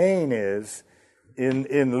from Nain is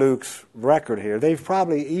in Luke's record here. They've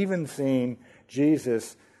probably even seen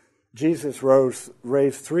Jesus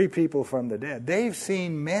raised 3 people from the dead. They've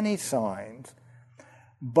seen many signs,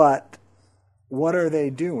 but what are they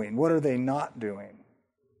doing? What are they not doing?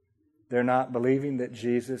 They're not believing that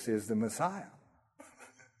Jesus is the Messiah.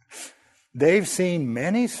 They've seen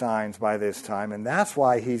many signs by this time, and that's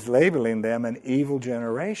why he's labeling them an evil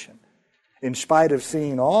generation. In spite of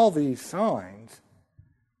seeing all these signs,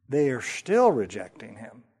 they are still rejecting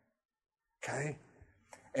him. Okay?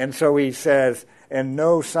 And so he says, and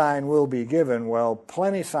no sign will be given. Well,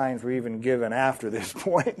 plenty signs were even given after this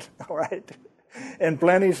point, all right? And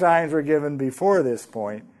plenty signs were given before this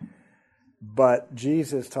point. But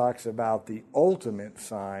Jesus talks about the ultimate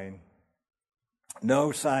sign.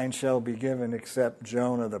 No sign shall be given except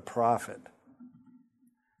Jonah the prophet.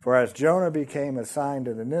 For as Jonah became a sign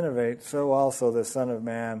to the Ninevites, so also the Son of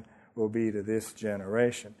Man will be to this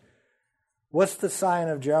generation. What's the sign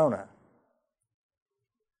of Jonah?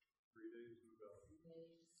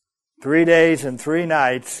 3 days and 3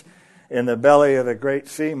 nights in the belly of the great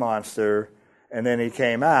sea monster, and then he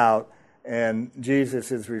came out, and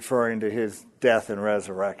Jesus is referring to his death and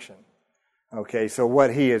resurrection. Okay, so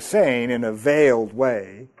what he is saying in a veiled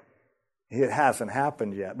way, it hasn't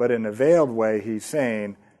happened yet, but in a veiled way he's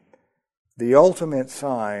saying the ultimate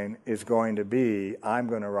sign is going to be, I'm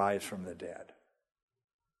going to rise from the dead.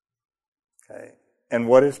 Okay, and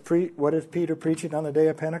what is Peter preaching on the day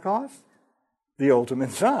of Pentecost? The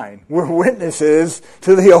ultimate sign. We're witnesses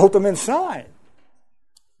to the ultimate sign.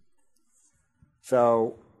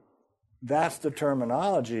 So that's the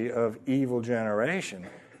terminology of evil generation.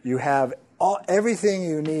 You have everything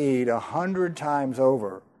you need 100 times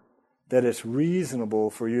over that it's reasonable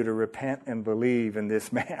for you to repent and believe in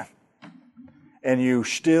this man. And you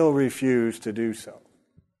still refuse to do so.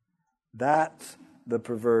 That's the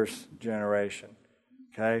perverse generation.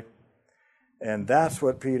 Okay? And that's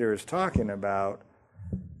what Peter is talking about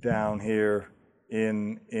down here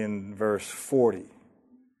in verse 40.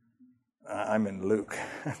 I'm in Luke.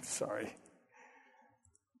 Sorry.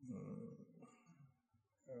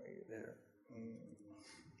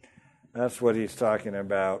 That's what he's talking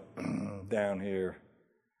about down here.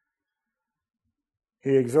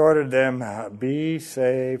 He exhorted them, be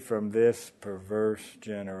saved from this perverse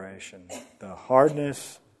generation, the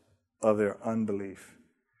hardness of their unbelief.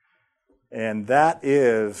 And that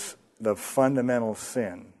is the fundamental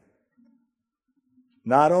sin,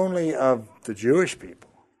 not only of the Jewish people,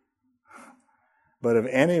 but of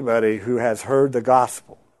anybody who has heard the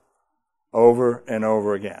gospel over and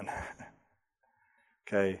over again.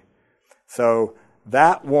 Okay? So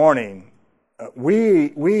that warning,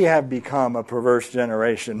 we have become a perverse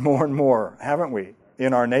generation more and more, haven't we,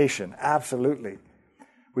 in our nation? Absolutely.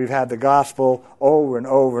 We've had the gospel over and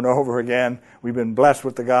over and over again. We've been blessed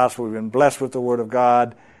with the gospel. We've been blessed with the Word of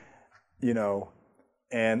God,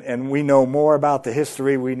 and we know more about the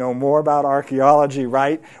history. We know more about archaeology,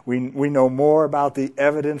 right? We know more about the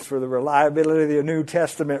evidence for the reliability of the New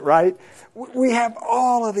Testament, right? We have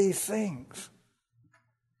all of these things.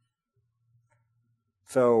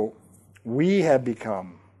 So we have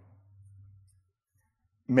become,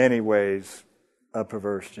 many ways, a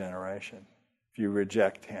perverse generation if you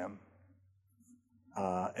reject Him.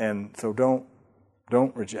 And so don't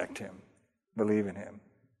reject Him. Believe in Him.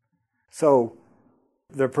 So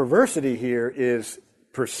the perversity here is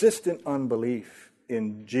persistent unbelief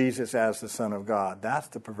in Jesus as the Son of God. That's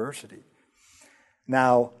the perversity.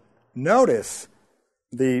 Now, notice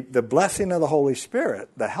the blessing of the Holy Spirit,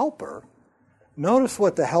 the Helper. Notice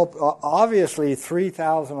what the help. Obviously,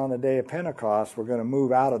 3,000 on the day of Pentecost were going to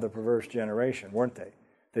move out of the perverse generation, weren't they?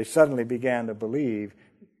 They suddenly began to believe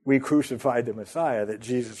we crucified the Messiah, that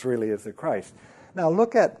Jesus really is the Christ. Now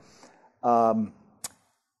look at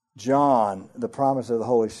John, the promise of the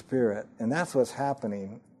Holy Spirit, and that's what's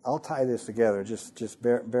happening. I'll tie this together. Just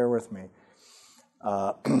bear with me.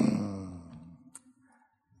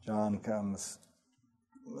 John comes.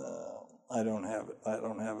 I don't have it.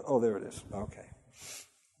 Oh, there it is. Okay.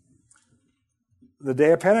 The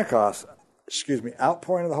day of Pentecost,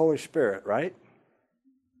 outpouring of the Holy Spirit, right?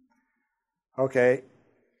 Okay.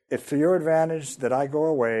 It's to your advantage that I go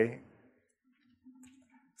away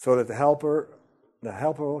so that the Helper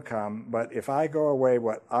will come. But if I go away,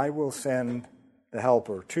 I will send the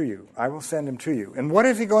Helper to you. I will send him to you. And what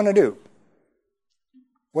is he going to do?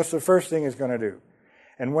 What's the first thing he's going to do?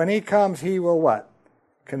 And when he comes, he will what?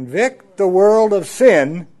 Convict the world of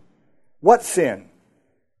sin. What sin?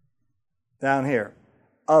 Down here.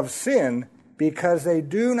 Of sin, because they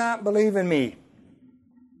do not believe in me.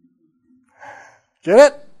 Get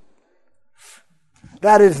it?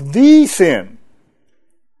 That is the sin.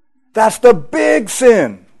 That's the big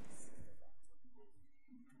sin.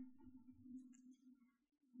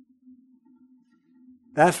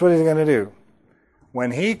 That's what he's going to do.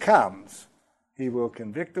 When he comes, he will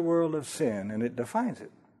convict the world of sin, and it defines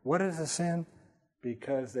it. What is the sin?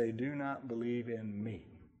 Because they do not believe in me.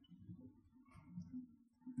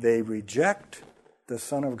 They reject the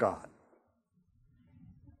Son of God.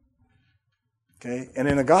 Okay? And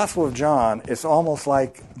in the Gospel of John, it's almost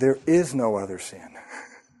like there is no other sin.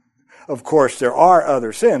 Of course, there are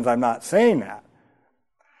other sins. I'm not saying that.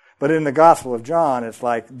 But in the Gospel of John, it's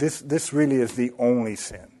like this really is the only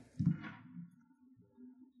sin.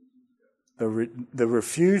 The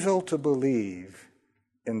refusal to believe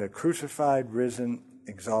in the crucified, risen,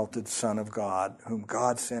 exalted Son of God, whom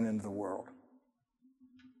God sent into the world.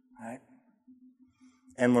 Right?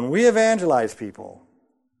 And when we evangelize people,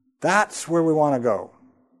 that's where we want to go.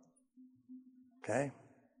 Okay?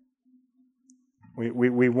 We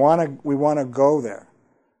want to go there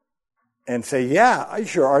and say, yeah,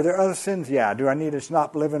 sure. Are there other sins? Yeah. Do I need to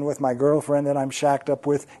stop living with my girlfriend that I'm shacked up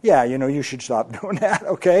with? Yeah, you should stop doing that,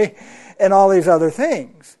 okay? And all these other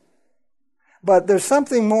things. But there's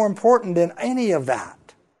something more important than any of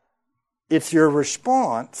that. It's your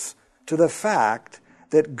response to the fact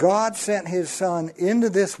that God sent His Son into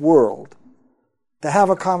this world to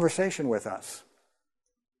have a conversation with us.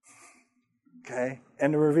 Okay?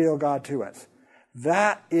 And to reveal God to us.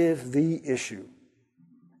 That is the issue.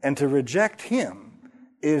 And to reject Him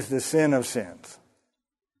is the sin of sins.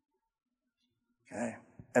 Okay?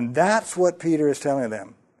 And that's what Peter is telling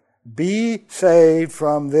them. Be saved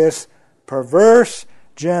from this perverse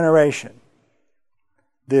generation.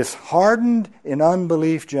 This hardened in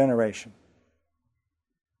unbelief generation.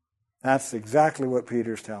 That's exactly what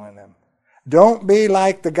Peter's telling them. Don't be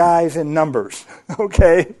like the guys in Numbers,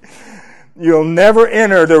 okay? You'll never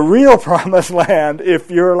enter the real promised land if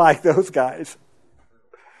you're like those guys.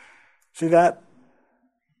 See that?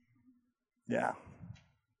 Yeah.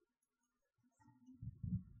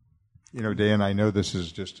 Dan, I know this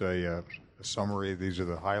is just a summary. These are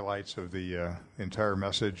the highlights of the entire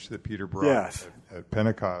message that Peter brought at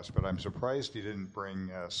Pentecost. But I'm surprised he didn't bring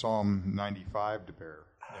Psalm 95 to bear.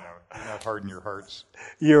 Do not harden your hearts.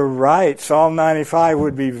 You're right. Psalm 95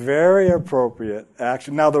 would be very appropriate.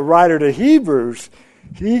 Actually, now the writer to Hebrews,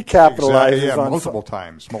 he capitalizes on multiple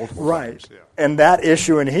times. Right. Times, yeah. And that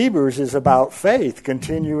issue in Hebrews is about faith.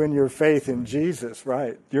 Continue in your faith in Jesus.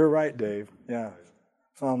 Right. You're right, Dave. Yeah.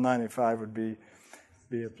 Psalm 95 would be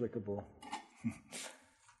applicable.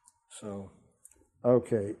 So,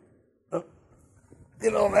 okay. Oh,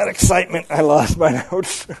 that excitement, I lost my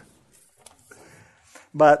notes.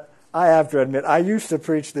 But I have to admit, I used to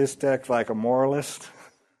preach this text like a moralist.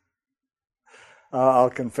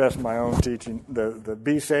 I'll confess my own teaching, the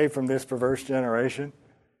be saved from this perverse generation.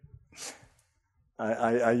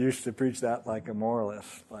 I used to preach that like a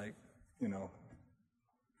moralist,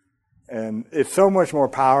 and it's so much more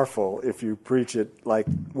powerful if you preach it like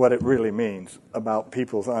what it really means, about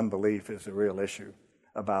people's unbelief is a real issue,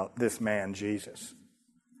 about this man, Jesus.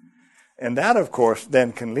 And that, of course,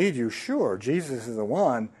 then can lead you, sure, Jesus is the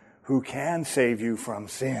one who can save you from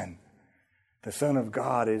sin. The Son of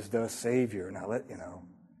God is the Savior. Now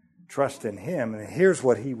trust in Him, and here's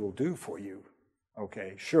what He will do for you.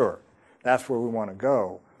 Okay, sure, that's where we want to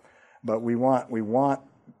go. But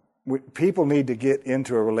people need to get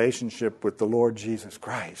into a relationship with the Lord Jesus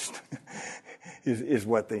Christ, is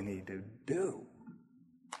what they need to do.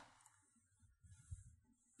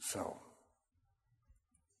 So,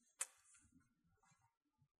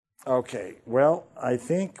 okay, well, I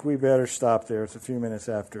think we better stop there. It's a few minutes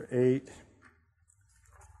after 8.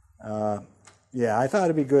 I thought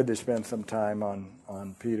it'd be good to spend some time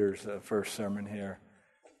on Peter's first sermon here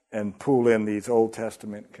and pull in these Old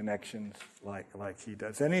Testament connections like he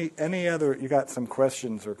does. Any other, you got some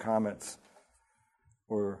questions or comments?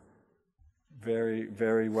 We're very,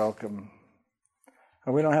 very welcome.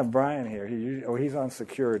 Oh, we don't have Brian here. He's on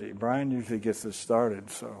security. Brian usually gets us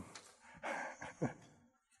started, so.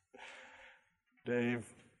 Dave,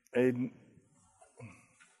 Aiden.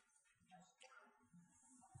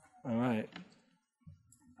 All right.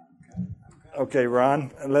 Okay,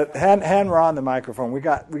 Ron. Hand Ron the microphone. We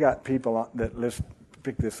got people that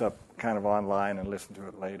pick this up kind of online and listen to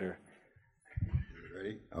it later.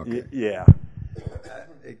 Ready? Okay. Yeah.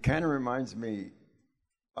 It kind of reminds me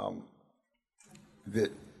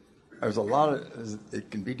that there's a lot of,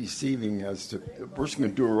 it can be deceiving as to a person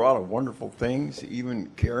can do a lot of wonderful things, even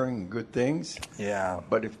caring good things. Yeah.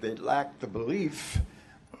 But if they lack the belief,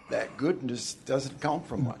 that goodness doesn't count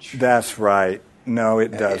for much. That's right. No,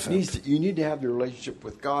 it doesn't. You need to have the relationship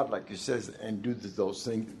with God, like you says, and do those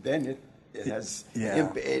things. Then it has,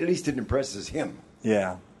 at least it impresses Him.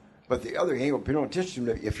 Yeah. But the other hand, pay no attention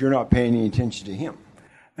to if you're not paying any attention to Him.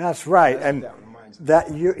 That's right, and that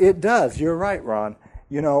it does. You're right, Ron.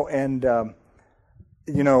 We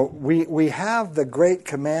have the great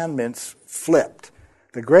commandments flipped.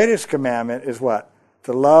 The greatest commandment is what?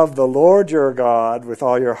 To love the Lord your God with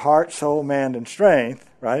all your heart, soul, mind, and strength,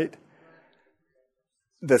 right?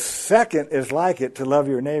 The second is like it, to love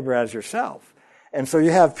your neighbor as yourself. And so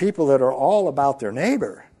you have people that are all about their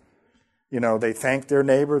neighbor. They thank their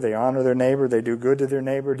neighbor, they honor their neighbor, they do good to their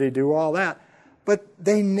neighbor, they do all that. But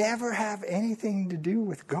they never have anything to do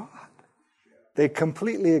with God. They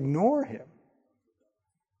completely ignore Him.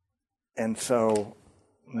 And so,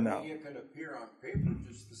 no. It can appear on paper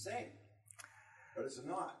just the same, but it's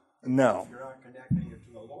not. No. If you're not connecting it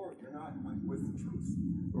to the Lord, you're not with the truth.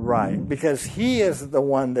 Right, because He is the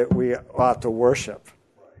one that we ought to worship.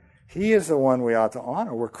 Right. He is the one we ought to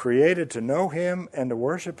honor. We're created to know Him and to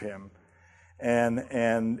worship Him.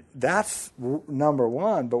 And that's number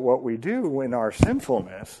one. But what we do in our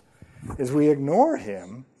sinfulness is we ignore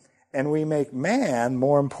Him and we make man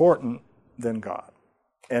more important than God.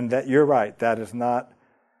 And that you're right, that is not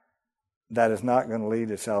going to lead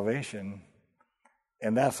to salvation.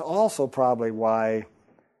 And that's also probably why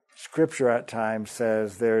Scripture at times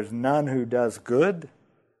says there's none who does good,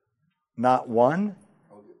 not one.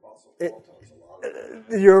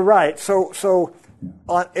 You're right. So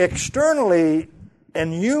externally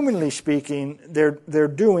and humanly speaking, they're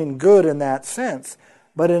doing good in that sense.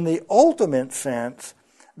 But in the ultimate sense,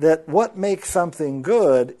 that what makes something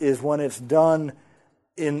good is when it's done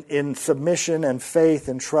in submission and faith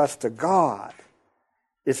and trust to God.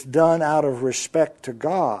 It's done out of respect to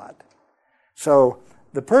God. So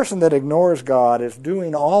the person that ignores God is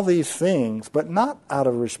doing all these things, but not out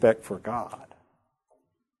of respect for God.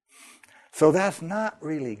 So that's not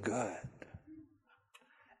really good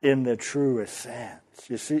in the truest sense.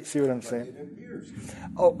 You see what I'm saying?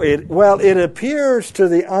 It appears to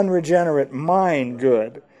the unregenerate mind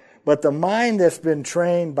good, but the mind that's been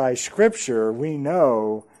trained by Scripture, we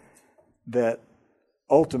know that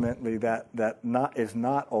ultimately that is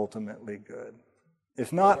not ultimately good.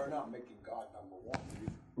 It's not. They're not making God number one.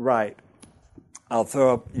 Right. I'll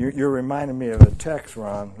throw up. You're reminding me of a text,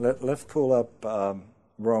 Ron. Let's pull up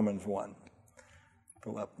Romans 1.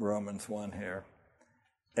 pull up Romans 1 here.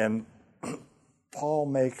 And Paul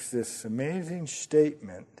makes this amazing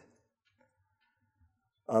statement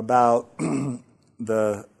about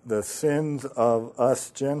the sins of us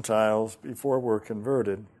Gentiles before we're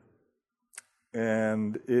converted.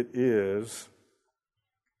 And it is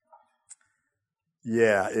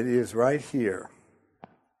right here.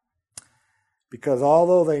 Because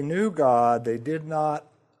although they knew God, they did not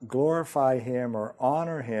glorify him or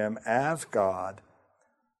honor him as God,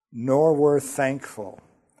 nor were thankful.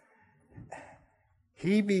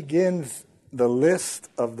 He begins the list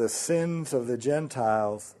of the sins of the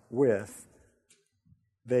Gentiles with,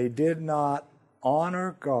 they did not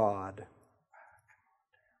honor God.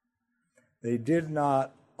 They did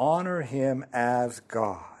not honor him as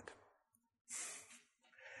God.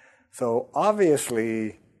 So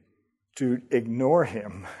obviously, to ignore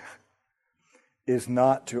him is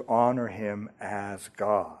not to honor him as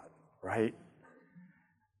God, right?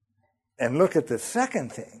 And look at the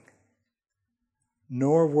second thing.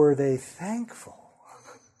 Nor were they thankful.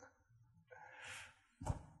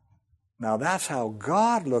 Now that's how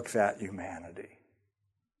God looks at humanity,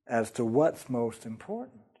 as to what's most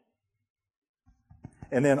important.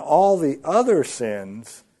 And then all the other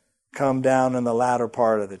sins come down in the latter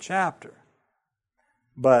part of the chapter.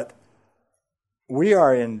 But we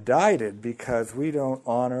are indicted because we don't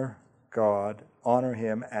honor God, honor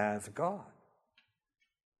him as God.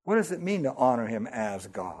 What does it mean to honor him as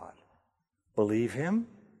God? Believe him,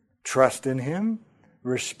 trust in him,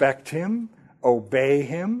 respect him, obey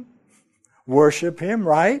him, worship him,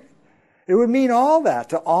 right? It would mean all that,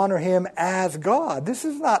 to honor him as God. This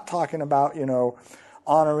is not talking about,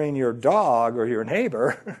 honoring your dog or your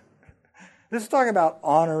neighbor. This is talking about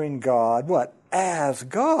honoring God, what? As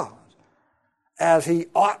God. As he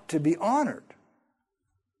ought to be honored.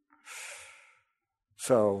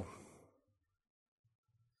 So,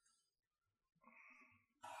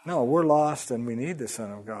 no, we're lost and we need the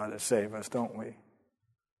Son of God to save us, don't we?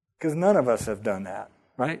 Because none of us have done that,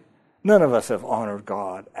 right? None of us have honored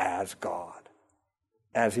God, as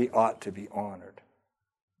he ought to be honored.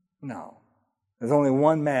 No. There's only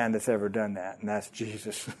one man that's ever done that, and that's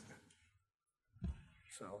Jesus.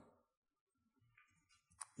 So,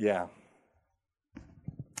 yeah.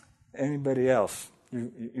 Anybody else?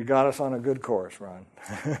 You got us on a good course, Ron.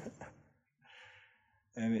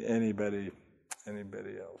 Anybody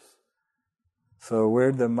else? So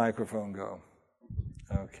where'd the microphone go?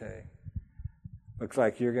 Okay. Looks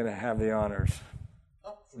like you're going to have the honors.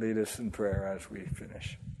 Lead us in prayer as we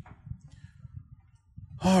finish.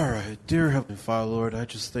 All right. Dear Heavenly Father, Lord, I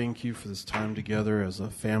just thank you for this time together as a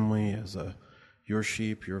family, as your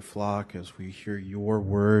sheep, your flock, as we hear your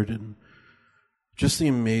word, and just the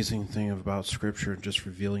amazing thing about Scripture, just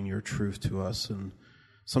revealing your truth to us. And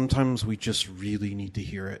sometimes we just really need to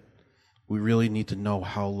hear it. We really need to know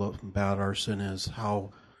how bad our sin is,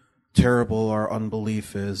 how terrible our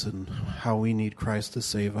unbelief is, and how we need Christ to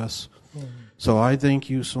save us. So I thank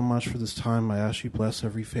you so much for this time. I ask you bless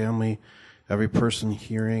every family, every person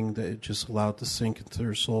hearing, that it just allowed to sink into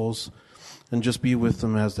their souls, and just be with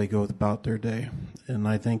them as they go about their day. And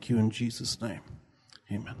I thank you in Jesus' name.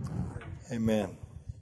 Amen. Amen.